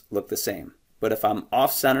segments look the same. But if I'm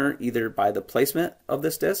off center either by the placement of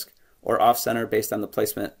this disc or off center based on the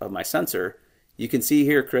placement of my sensor, you can see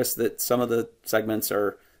here, Chris, that some of the segments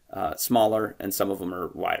are smaller and some of them are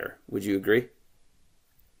wider. Would you agree?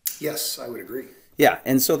 Yes, I would agree. Yeah,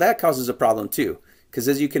 and so that causes a problem too. Because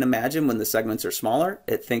as you can imagine, when the segments are smaller,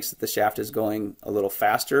 it thinks that the shaft is going a little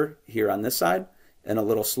faster here on this side and a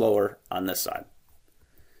little slower on this side.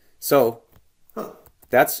 So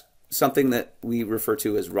that's something that we refer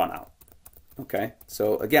to as runout. Okay,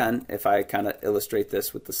 so again, if I kind of illustrate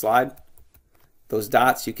this with the slide, those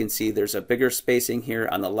dots, you can see there's a bigger spacing here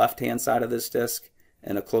on the left-hand side of this disc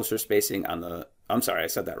and a closer spacing on the, I'm sorry, I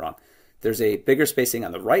said that wrong. There's a bigger spacing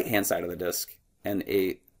on the right-hand side of the disc and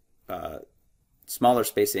a smaller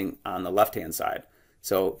spacing on the left-hand side.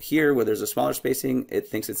 So here, where there's a smaller spacing, it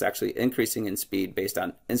thinks it's actually increasing in speed based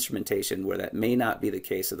on instrumentation, where that may not be the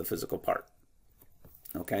case of the physical part.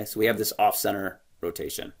 Okay, so we have this off-center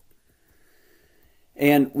rotation.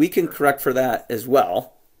 And we can correct for that as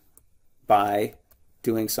well by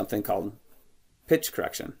doing something called pitch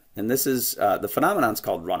correction. And this is, the phenomenon is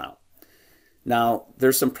called runout. Now,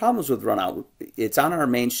 there's some problems with runout. It's on our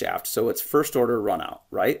main shaft, so it's first order runout,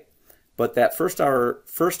 right? But that first order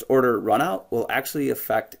runout will actually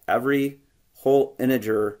affect every whole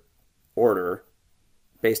integer order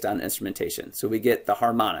based on instrumentation. So we get the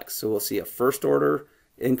harmonics. So we'll see a first order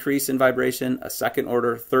increase in vibration, a second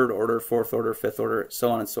order, third order, fourth order, fifth order,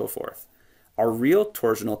 so on and so forth. Our real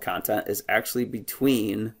torsional content is actually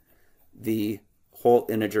between the whole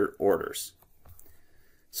integer orders.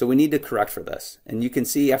 So we need to correct for this. And you can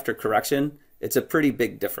see after correction, it's a pretty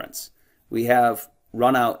big difference. We have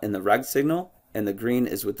runout in the red signal, and the green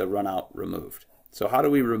is with the runout removed. So how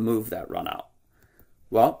do we remove that runout?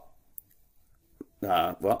 Well,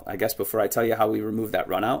 I guess before I tell you how we remove that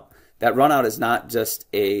runout is not just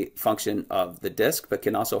a function of the disc, but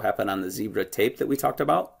can also happen on the zebra tape that we talked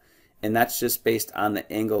about. And that's just based on the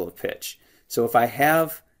angle of pitch. So if I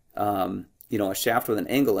have a shaft with an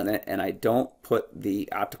angle in it and I don't put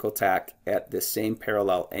the optical tack at the same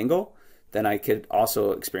parallel angle, then I could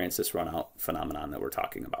also experience this runout phenomenon that we're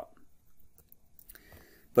talking about.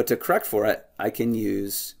 But to correct for it, I can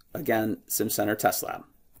use, again, SimCenter Test Lab.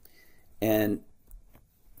 And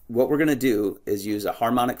what we're going to do is use a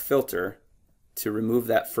harmonic filter to remove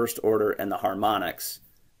that first order and the harmonics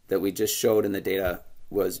that we just showed in the data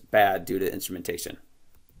was bad due to instrumentation.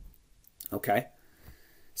 Okay?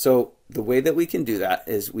 So the way that we can do that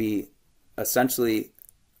is we essentially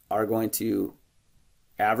are going to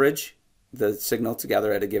average the signal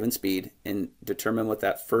together at a given speed and determine what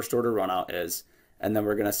that first order runout is, and then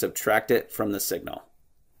we're going to subtract it from the signal.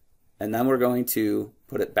 And then we're going to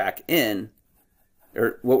put it back in,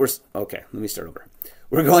 okay, let me start over.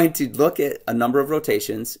 We're going to look at a number of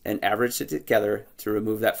rotations and average it together to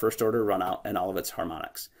remove that first order runout and all of its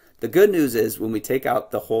harmonics. The good news is when we take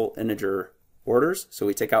out the whole integer orders, so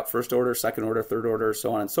we take out first order, second order, third order,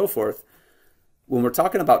 so on and so forth, when we're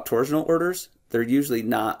talking about torsional orders, they're usually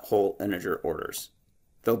not whole integer orders.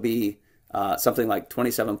 They'll be something like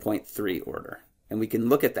 27.3 order. And we can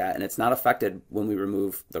look at that, and it's not affected when we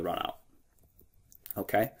remove the runout.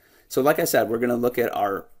 Okay? So like I said, we're going to look at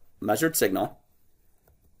our measured signal,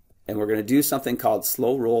 and we're going to do something called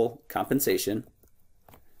slow roll compensation,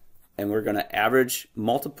 and we're going to average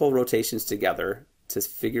multiple rotations together to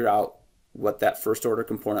figure out what that first order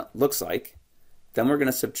component looks like. Then we're going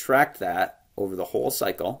to subtract that over the whole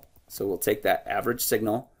cycle. So we'll take that average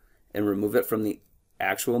signal and remove it from the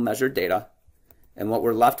actual measured data. And what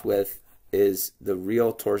we're left with is the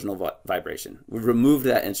real torsional vibration. We've removed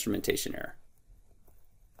that instrumentation error.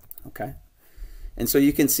 Okay? And so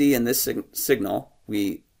you can see in this signal,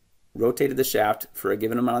 we rotated the shaft for a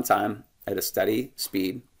given amount of time at a steady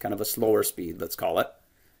speed, kind of a slower speed, let's call it.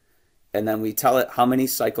 And then we tell it how many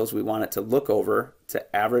cycles we want it to look over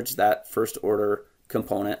to average that first order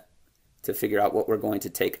component to figure out what we're going to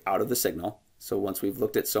take out of the signal. So once we've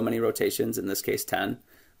looked at so many rotations, in this case 10,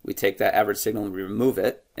 we take that average signal and we remove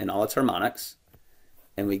it in all its harmonics,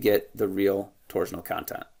 and we get the real torsional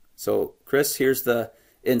content. So Chris, here's the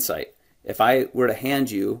insight. If I were to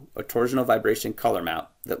hand you a torsional vibration color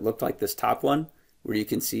map that looked like this top one, where you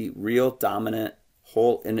can see real dominant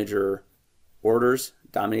whole integer orders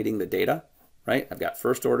dominating the data, right? I've got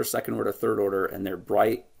first order, second order, third order, and they're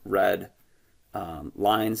bright red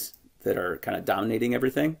lines that are kind of dominating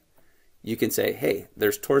everything. You can say, hey,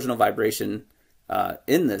 there's torsional vibration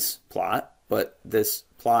in this plot, but this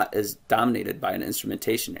plot is dominated by an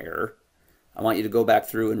instrumentation error. I want you to go back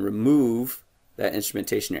through and remove that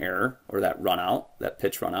instrumentation error or that runout, that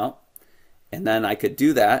pitch runout. And then I could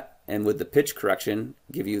do that, and with the pitch correction,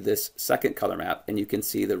 give you this second color map, and you can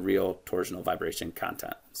see the real torsional vibration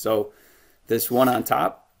content. So this one on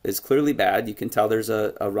top is clearly bad. You can tell there's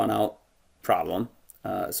a runout problem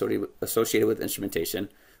associated with instrumentation,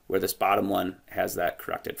 where this bottom one has that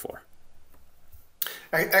corrected for.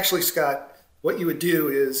 Actually, Scott, what you would do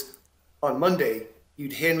is on Monday,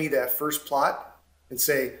 you'd hand me that first plot and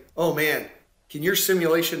say, oh man, can your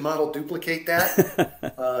simulation model duplicate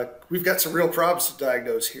that? We've got some real problems to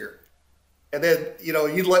diagnose here. And then,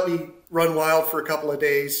 you'd let me run wild for a couple of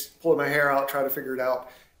days, pulling my hair out, trying to figure it out.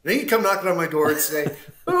 And then you'd come knocking on my door and say,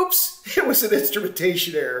 oops, it was an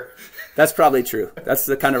instrumentation error. That's probably true. That's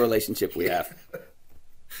the kind of relationship we have.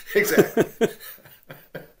 Exactly.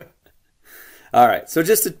 All right, so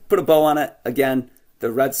just to put a bow on it, again,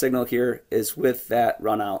 the red signal here is with that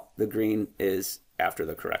runout. The green is after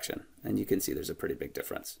the correction. And you can see there's a pretty big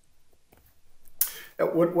difference.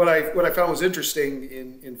 What I found was interesting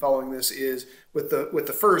in following this is with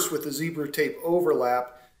the zebra tape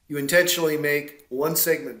overlap, you intentionally make one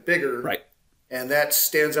segment bigger, right, and that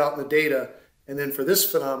stands out in the data. And then for this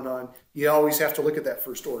phenomenon, you always have to look at that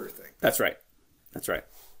first order thing. That's right. That's right.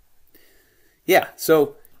 Yeah.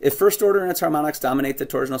 So if first order and its harmonics dominate the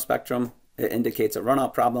torsional spectrum, it indicates a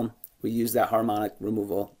runout problem. We use that harmonic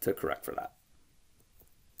removal to correct for that.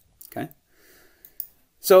 Okay.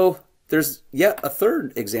 So there's yet a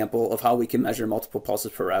third example of how we can measure multiple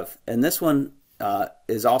pulses per rev, and this one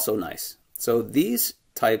is also nice. So these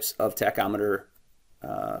types of tachometer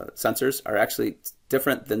sensors are actually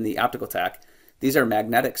different than the optical tach. These are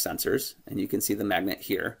magnetic sensors, and you can see the magnet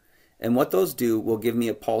here. And what those do will give me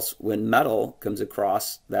a pulse when metal comes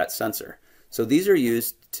across that sensor. So these are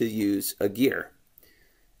used to use a gear.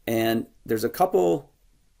 And there's a couple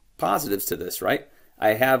positives to this, right?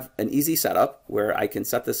 I have an easy setup where I can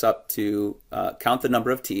set this up to count the number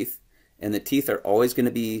of teeth, and the teeth are always going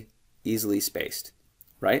to be easily spaced,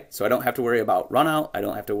 right? So I don't have to worry about runout. I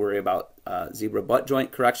don't have to worry about zebra butt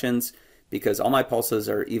joint corrections because all my pulses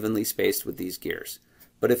are evenly spaced with these gears.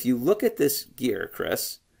 But if you look at this gear,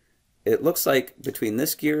 Chris, it looks like between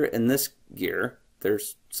this gear and this gear,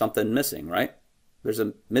 there's something missing, right? There's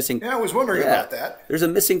a missing... Yeah, I was wondering about that. There's a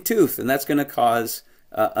missing tooth, and that's going to cause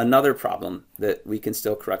another problem that we can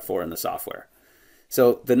still correct for in the software.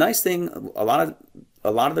 So the nice thing, a lot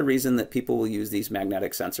of the reason that people will use these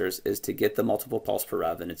magnetic sensors is to get the multiple pulse per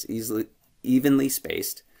rev, and it's evenly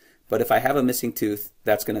spaced. But if I have a missing tooth,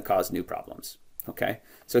 that's going to cause new problems. Okay,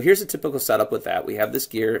 so here's a typical setup with that. We have this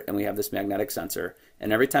gear and we have this magnetic sensor,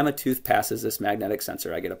 and every time a tooth passes this magnetic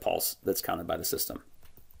sensor, I get a pulse that's counted by the system.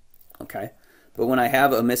 Okay, but when I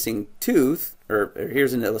have a missing tooth, or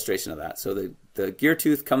here's an illustration of that. So the gear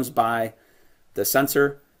tooth comes by the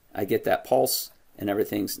sensor, I get that pulse, and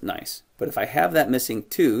everything's nice. But if I have that missing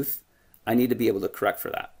tooth, I need to be able to correct for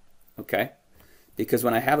that. Okay, because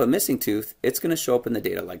when I have a missing tooth, it's going to show up in the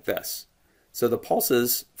data like this. So the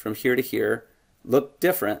pulses from here to here look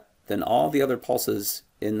different than all the other pulses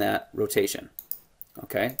in that rotation.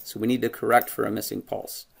 Okay, so we need to correct for a missing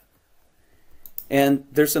pulse. And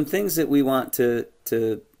there's some things that we want to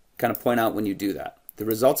kind of point out when you do that. The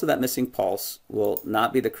results of that missing pulse will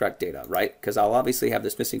not be the correct data, right? Because I'll obviously have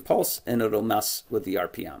this missing pulse and it'll mess with the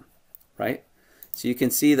RPM, right? So you can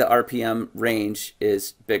see the RPM range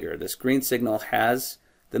is bigger. This green signal has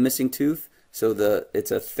the missing tooth, so it's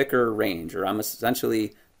a thicker range, or I'm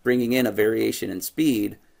essentially bringing in a variation in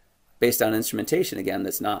speed based on instrumentation, again,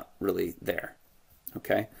 that's not really there,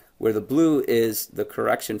 okay? Where the blue is the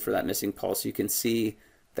correction for that missing pulse, you can see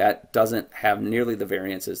that doesn't have nearly the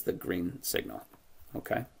variance as the green signal,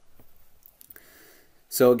 okay?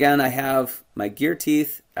 So again, I have my gear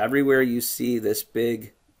teeth. Everywhere you see this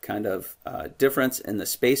big kind of difference in the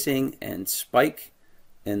spacing and spike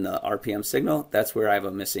in the RPM signal, that's where I have a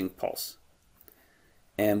missing pulse.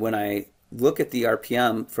 And when I look at the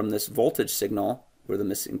RPM from this voltage signal where the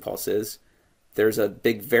missing pulse is, there's a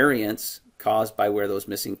big variance caused by where those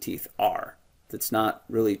missing teeth are. That's not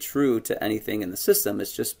really true to anything in the system.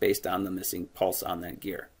 It's just based on the missing pulse on that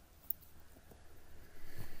gear.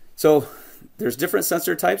 So there's different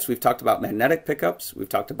sensor types. We've talked about magnetic pickups. We've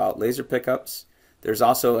talked about laser pickups. There's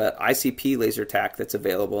also an ICP laser tach that's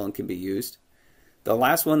available and can be used. The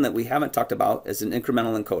last one that we haven't talked about is an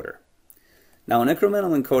incremental encoder. Now, an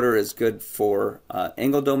incremental encoder is good for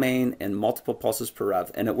angle domain and multiple pulses per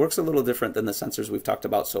rev, and it works a little different than the sensors we've talked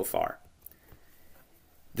about so far.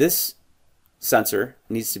 This sensor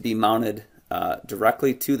needs to be mounted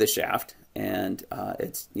directly to the shaft, and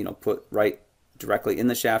it's put right directly in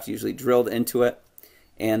the shaft, usually drilled into it.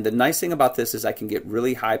 And the nice thing about this is I can get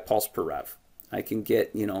really high pulse per rev. I can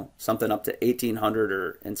get something up to 1800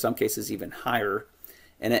 or in some cases even higher,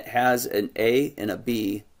 and it has an A and a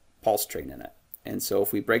B pulse train in it. And so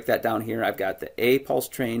if we break that down here, I've got the A pulse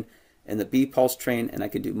train and the B pulse train, and I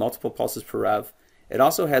can do multiple pulses per rev. It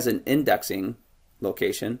also has an indexing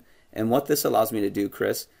location, and what this allows me to do,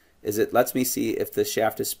 Chris, is it lets me see if the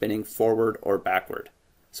shaft is spinning forward or backward.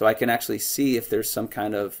 So I can actually see if there's some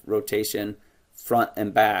kind of rotation front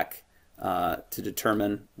and back to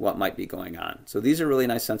determine what might be going on. So these are really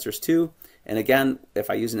nice sensors too. And again, if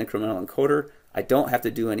I use an incremental encoder, I don't have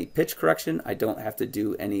to do any pitch correction. I don't have to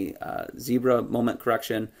do any zebra moment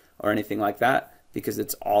correction or anything like that because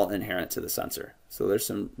it's all inherent to the sensor. So there's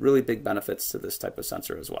some really big benefits to this type of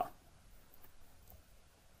sensor as well.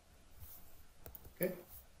 Okay,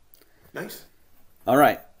 nice. All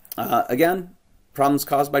right. Again, problems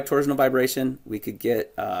caused by torsional vibration. We could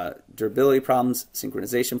get durability problems,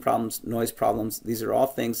 synchronization problems, noise problems. These are all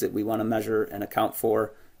things that we want to measure and account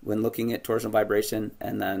for when looking at torsional vibration,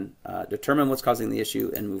 and then determine what's causing the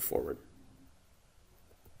issue and move forward.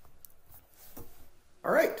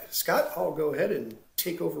 All right, Scott, I'll go ahead and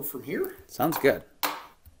take over from here. Sounds good.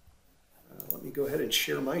 Let me go ahead and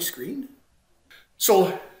share my screen.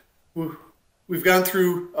 So we've gone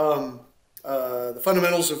through the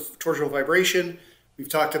fundamentals of torsional vibration. We've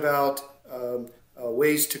talked about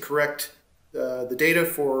ways to correct the data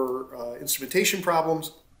for instrumentation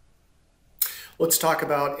problems. Let's talk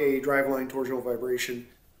about a driveline torsional vibration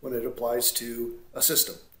when it applies to a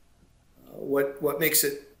system. What makes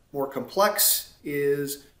it more complex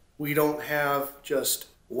is we don't have just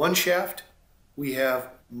one shaft. We have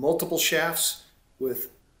multiple shafts with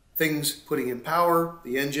things putting in power,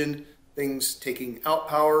 the engine, things taking out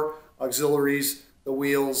power, auxiliaries, the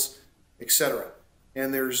wheels, etc.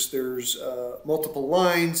 And there's multiple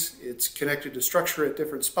lines. It's connected to structure at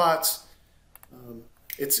different spots.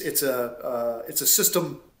 It's a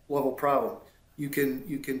system level problem. You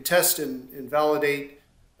can test and validate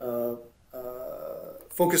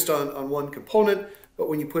focused on one component, but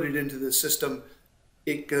when you put it into the system,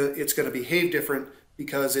 it's going to behave different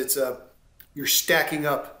because you're stacking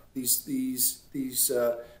up these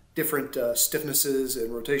different stiffnesses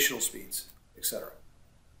and rotational speeds, etc.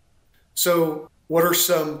 So what are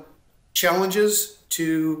some challenges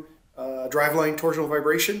to driveline torsional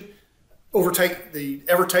vibration? The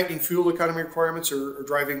ever-tightening fuel economy requirements are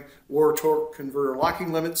driving lower torque converter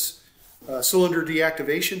locking limits. Cylinder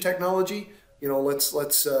deactivation technology,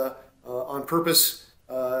 let's on purpose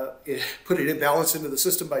put an imbalance into the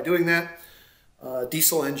system by doing that.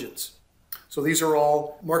 Diesel engines. So these are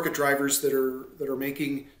all market drivers that are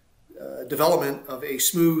making development of a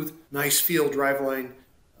smooth, nice feel driveline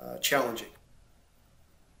challenging.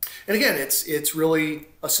 And again, it's really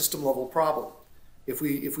a system level problem. If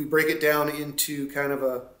we break it down into kind of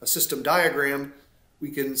a system diagram,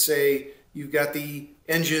 we can say you've got the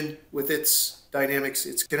engine with its dynamics.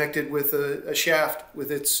 It's connected with a shaft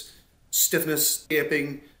with its stiffness,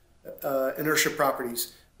 damping, inertia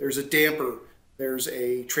properties. There's a damper. There's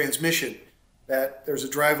a transmission. There's a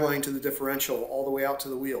drive line to the differential all the way out to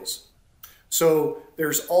the wheels. So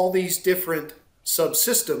there's all these different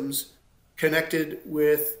subsystems connected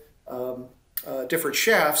with different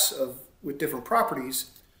shafts with different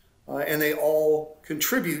properties, and they all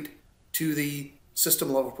contribute to the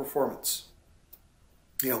system level performance.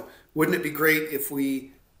 Wouldn't it be great if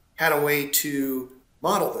we had a way to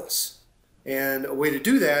model this? And a way to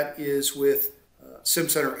do that is with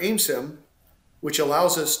SimCenter AimSim, which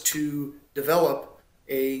allows us to develop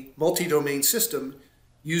a multi-domain system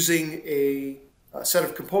using a set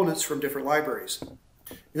of components from different libraries.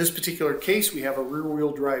 In this particular case, we have a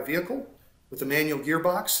rear-wheel drive vehicle with a manual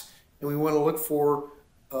gearbox, and we want to look for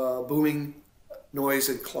booming, noise,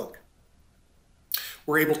 and clunk.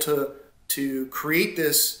 We're able to create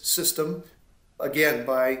this system, again,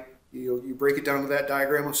 by you break it down to that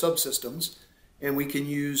diagram of subsystems, and we can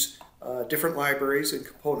use different libraries and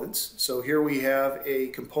components. So here we have a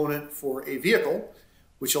component for a vehicle,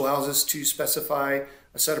 which allows us to specify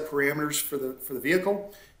a set of parameters for the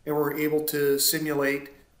vehicle, and we're able to simulate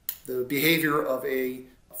the behavior of a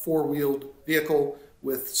four-wheeled vehicle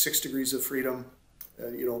with 6 degrees of freedom,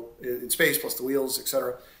 in space plus the wheels,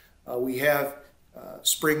 etc. We have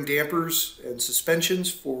spring dampers and suspensions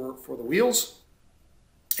for the wheels,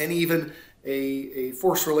 and even a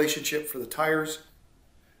force relationship for the tires.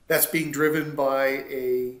 That's being driven by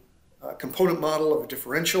a component model of a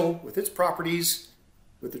differential with its properties,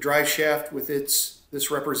 with the drive shaft with this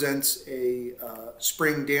represents a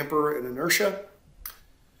spring damper and inertia.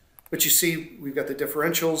 But you see we've got the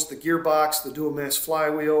differentials, the gearbox, the dual mass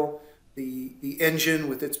flywheel, the engine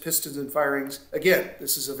with its pistons and firings. Again,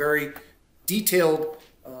 this is a very detailed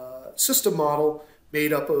system model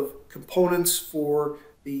made up of components for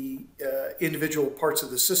the individual parts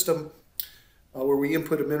of the system, where we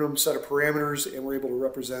input a minimum set of parameters and we're able to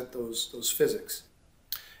represent those physics.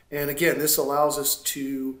 And again, this allows us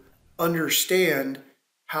to understand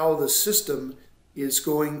how the system is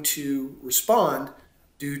going to respond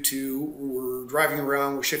due to we're driving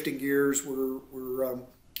around, we're shifting gears, we're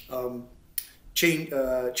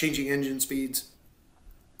changing engine speeds,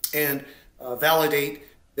 and validate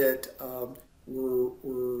that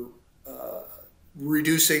we're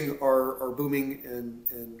reducing our booming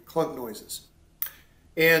and clunk noises.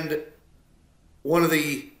 And one of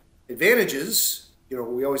the advantages,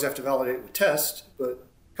 we always have to validate with tests, but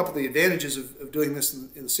a couple of the advantages of doing this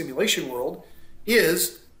in the simulation world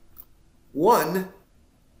is, one,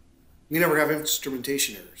 we never have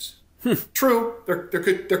instrumentation errors. True, there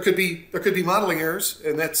could be modeling errors,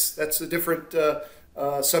 and that's a different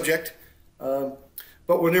subject. But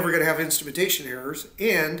but we're never going to have instrumentation errors.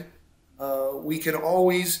 And we can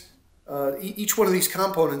always, each one of these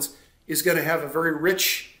components is going to have a very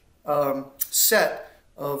rich set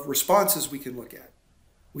of responses we can look at.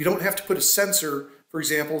 We don't have to put a sensor, for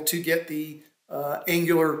example, to get the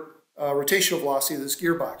angular rotational velocity of this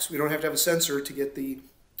gearbox. We don't have to have a sensor to get the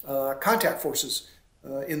contact forces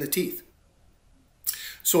in the teeth.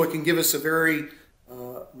 So it can give us a very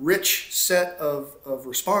rich set of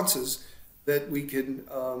responses that we can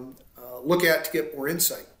look at to get more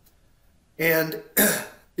insight. And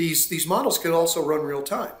these models can also run real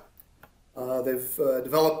time. They've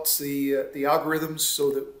developed the algorithms so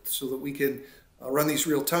that we can run these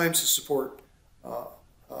real times to support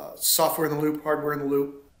software in the loop, hardware in the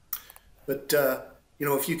loop. But you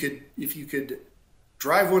know, if you could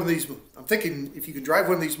drive one of these, I'm thinking if you could drive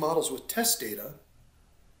one of these models with test data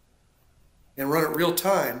and run it real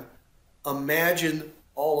time, imagine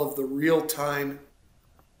all of the real time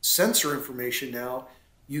sensor information now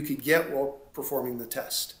you could get while performing the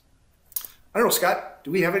test. I don't know, Scott,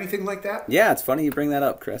 do we have anything like that? Yeah, it's funny you bring that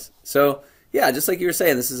up, Chris. So yeah, just like you were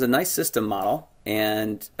saying, this is a nice system model,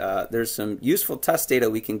 and there's some useful test data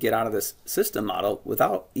we can get out of this system model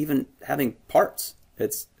without even having parts.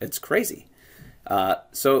 It's crazy.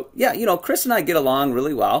 So yeah, you know, Chris and I get along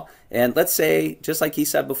really well, and let's say, just like he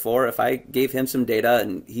said before, if I gave him some data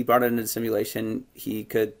and he brought it into the simulation, he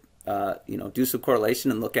could you know, do some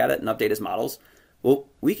correlation and look at it and update his models. Well,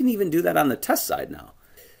 we can even do that on the test side now.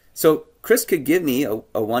 So Chris could give me a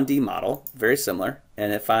 1D model, very similar,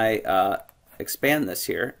 and if I expand this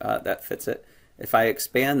here, that fits it. If I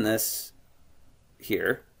expand this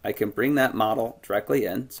here, I can bring that model directly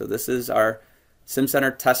in. So this is our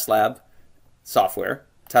SimCenter Test Lab software,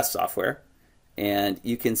 test software, and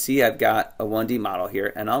you can see I've got a 1D model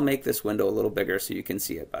here, and I'll make this window a little bigger so you can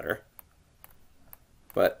see it better.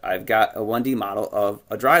 But I've got a 1D model of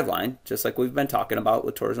a driveline, just like we've been talking about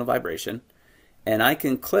with torsional vibration, and I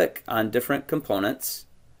can click on different components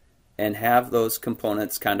and have those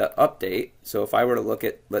components kind of update. So if I were to look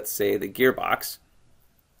at, let's say, the gearbox,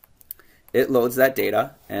 it loads that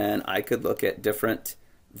data, and I could look at different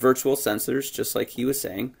virtual sensors, just like he was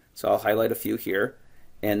saying. So I'll highlight a few here,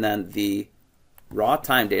 and then the raw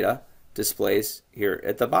time data displays here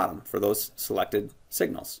at the bottom for those selected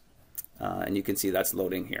signals. And you can see that's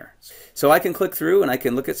loading here. So I can click through and I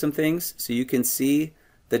can look at some things, so you can see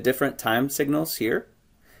the different time signals here.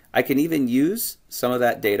 I can even use some of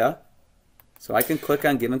that data. So I can click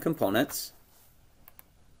on given components,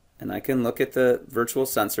 and I can look at the virtual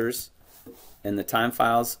sensors and the time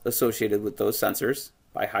files associated with those sensors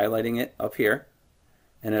by highlighting it up here,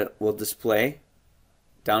 and it will display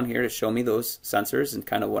down here to show me those sensors and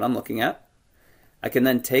kind of what I'm looking at. I can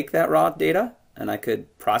then take that raw data and I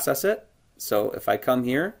could process it. So if I come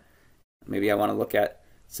here, maybe I want to look at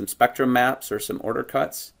some spectrum maps or some order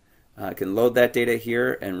cuts, I can load that data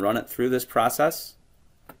here and run it through this process.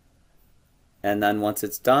 And then once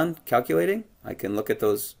it's done calculating, I can look at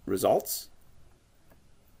those results.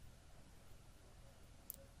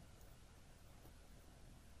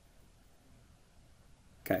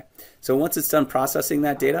 Okay, so once it's done processing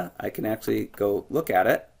that data, I can actually go look at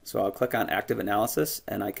it. So I'll click on Active Analysis,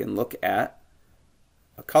 and I can look at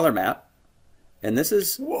a color map. And this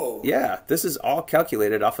is, whoa, yeah, this is all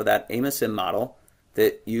calculated off of that AMOSIM model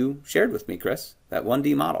that you shared with me, Chris, that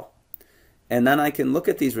 1D model. And then I can look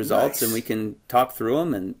at these results, and we can talk through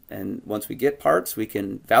them, and once we get parts, we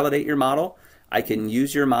can validate your model. I can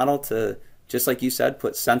use your model to, just like you said,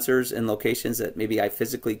 put sensors in locations that maybe I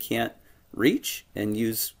physically can't reach, and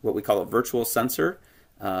use what we call a virtual sensor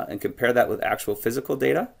and compare that with actual physical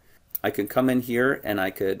data. I can come in here and I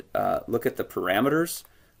could look at the parameters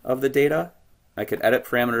of the data. I could edit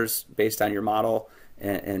parameters based on your model,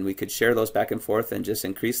 and we could share those back and forth and just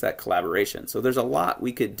increase that collaboration. So there's a lot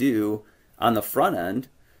we could do on the front end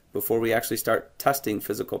before we actually start testing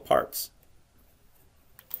physical parts.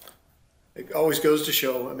 It always goes to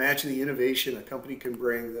show, imagine the innovation a company can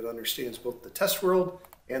bring that understands both the test world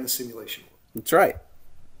and the simulation world. That's right.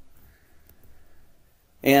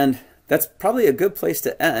 And that's probably a good place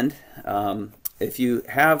to end. If you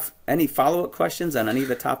have any follow-up questions on any of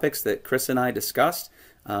the topics that Chris and I discussed,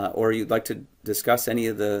 or you'd like to discuss any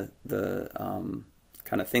of the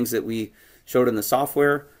kind of things that we showed in the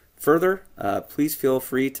software further, please feel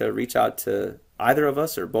free to reach out to either of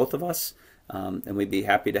us or both of us, and we'd be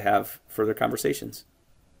happy to have further conversations.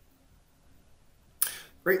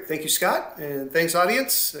 Great. Thank you, Scott. And thanks,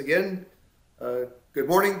 audience. Again, good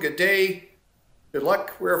morning, good day, good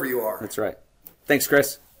luck wherever you are. That's right. Thanks,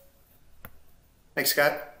 Chris. Thanks,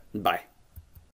 Scott. Bye.